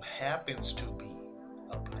just so happens to be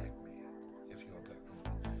a black man, if you're a black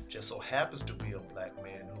woman, just so happens to be a black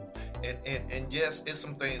man who, and yes, it's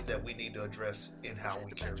some things that we need to address in how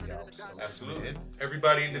we carry ourselves. Absolutely.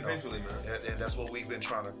 Everybody individually, man. And that's what we've been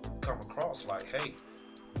trying to come across. Like, hey,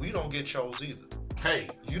 we don't get chose either. Hey,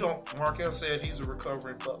 you don't. Markel said he's a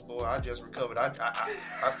recovering fuckboy. I just recovered.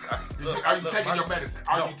 Look, are you taking your medicine?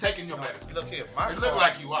 Are you taking your medicine? Look here, it look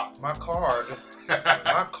like you are. My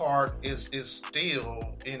card is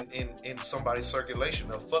still in somebody's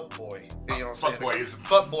circulation of fuckboy. You know what I'm saying?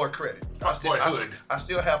 Fuckboy credit. I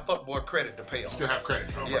still have fuckboy credit to pay off. Still have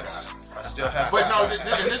credit. Oh yes, I still have. But no,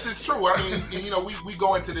 this is true. I mean, we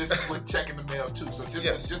go into this with checking the mail too. So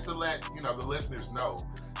just to let the listeners know.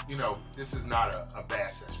 This is not a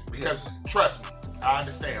bad session. Because trust me, I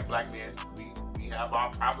understand black men, we have our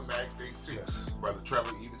problematic things too. Yes. Brother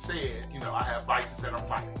Trevor even said, I have vices that I'm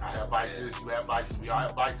fighting. I have vices, you have vices, we all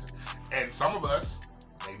have vices. And some of us,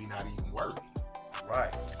 maybe not even worthy.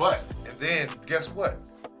 Right. But and then guess what?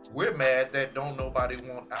 We're mad that don't nobody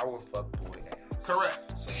want our fuckboy ass.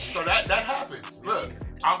 Correct. So that happens. Look.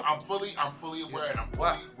 I'm fully aware, and I'm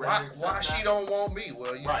fully ready to why she don't want me?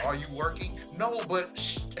 Well, right. Are you working? No, but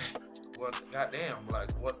well, goddamn,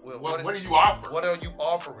 like what do you offer? What are you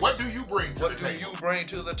offering? What do you bring to the table? What do you bring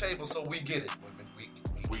to the table? So we get it, women.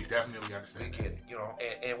 We definitely understand. We get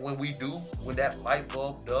it, and when we do, when that light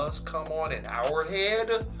bulb does come on in our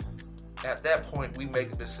head, at that point we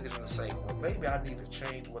make a decision to say, well, maybe I need to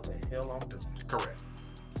change what the hell I'm doing. Correct.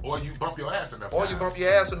 Or you bump your ass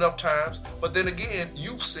enough times. But then again,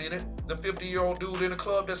 you've seen it. The 50-year-old dude in the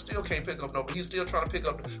club that still can't pick up nobody. He's still trying to pick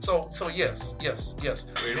up. So yes. Wait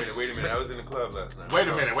a minute. I was in the club last night. Wait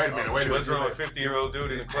a minute. What's wrong with a 50-year-old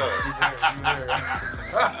dude in the club?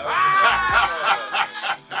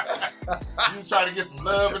 You was trying to get some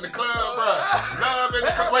love in the club, bro. Love in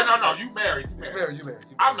the club. Wait, no. You married. You married.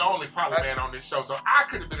 I'm the only poly man on this show, so I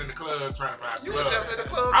could have been in the club trying to find some love. You was just in the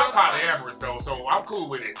club. I'm polyamorous though, so I'm cool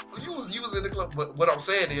with it. You was in the club, but what I'm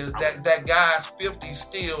saying is that guy's 50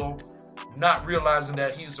 still not realizing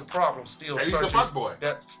that he's a problem, still he's searching. He's a fuckboy.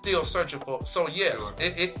 That's still searching for. So yes, sure.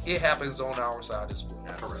 it happens on our side as well.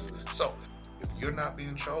 Correct. So if you're not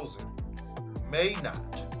being chosen, may not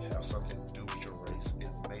have something to do with your race. It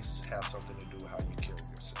may have something to do with how you carry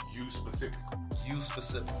yourself. You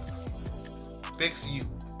specifically. Fix you,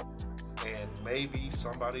 and maybe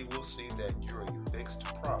somebody will see that you're a fixed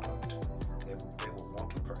product, and they will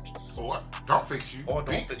want to purchase. Or don't fix you.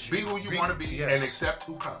 Fix you. Be who you want to be, and accept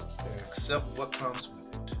who comes. And accept what comes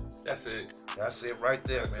with it. That's it. That's it right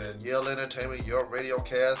there, man. Yale Entertainment, your radio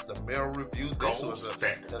cast, the Mirror Review. This was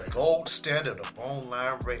the gold standard of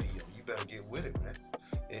online radio. You better get with it, man.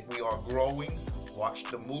 We are growing. Watch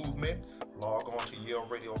the movement. Log on to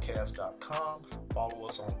YaleRadiocast.com. Follow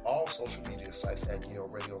us on all social media sites at Yale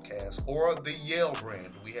Radiocast or the Yale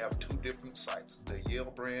brand. We have 2 different sites, the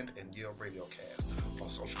Yale brand and Yale Radiocast on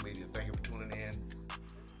social media. Thank you for tuning in.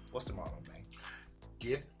 What's the motto, man?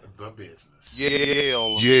 Get the business.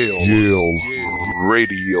 Yale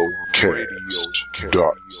Radio Cast.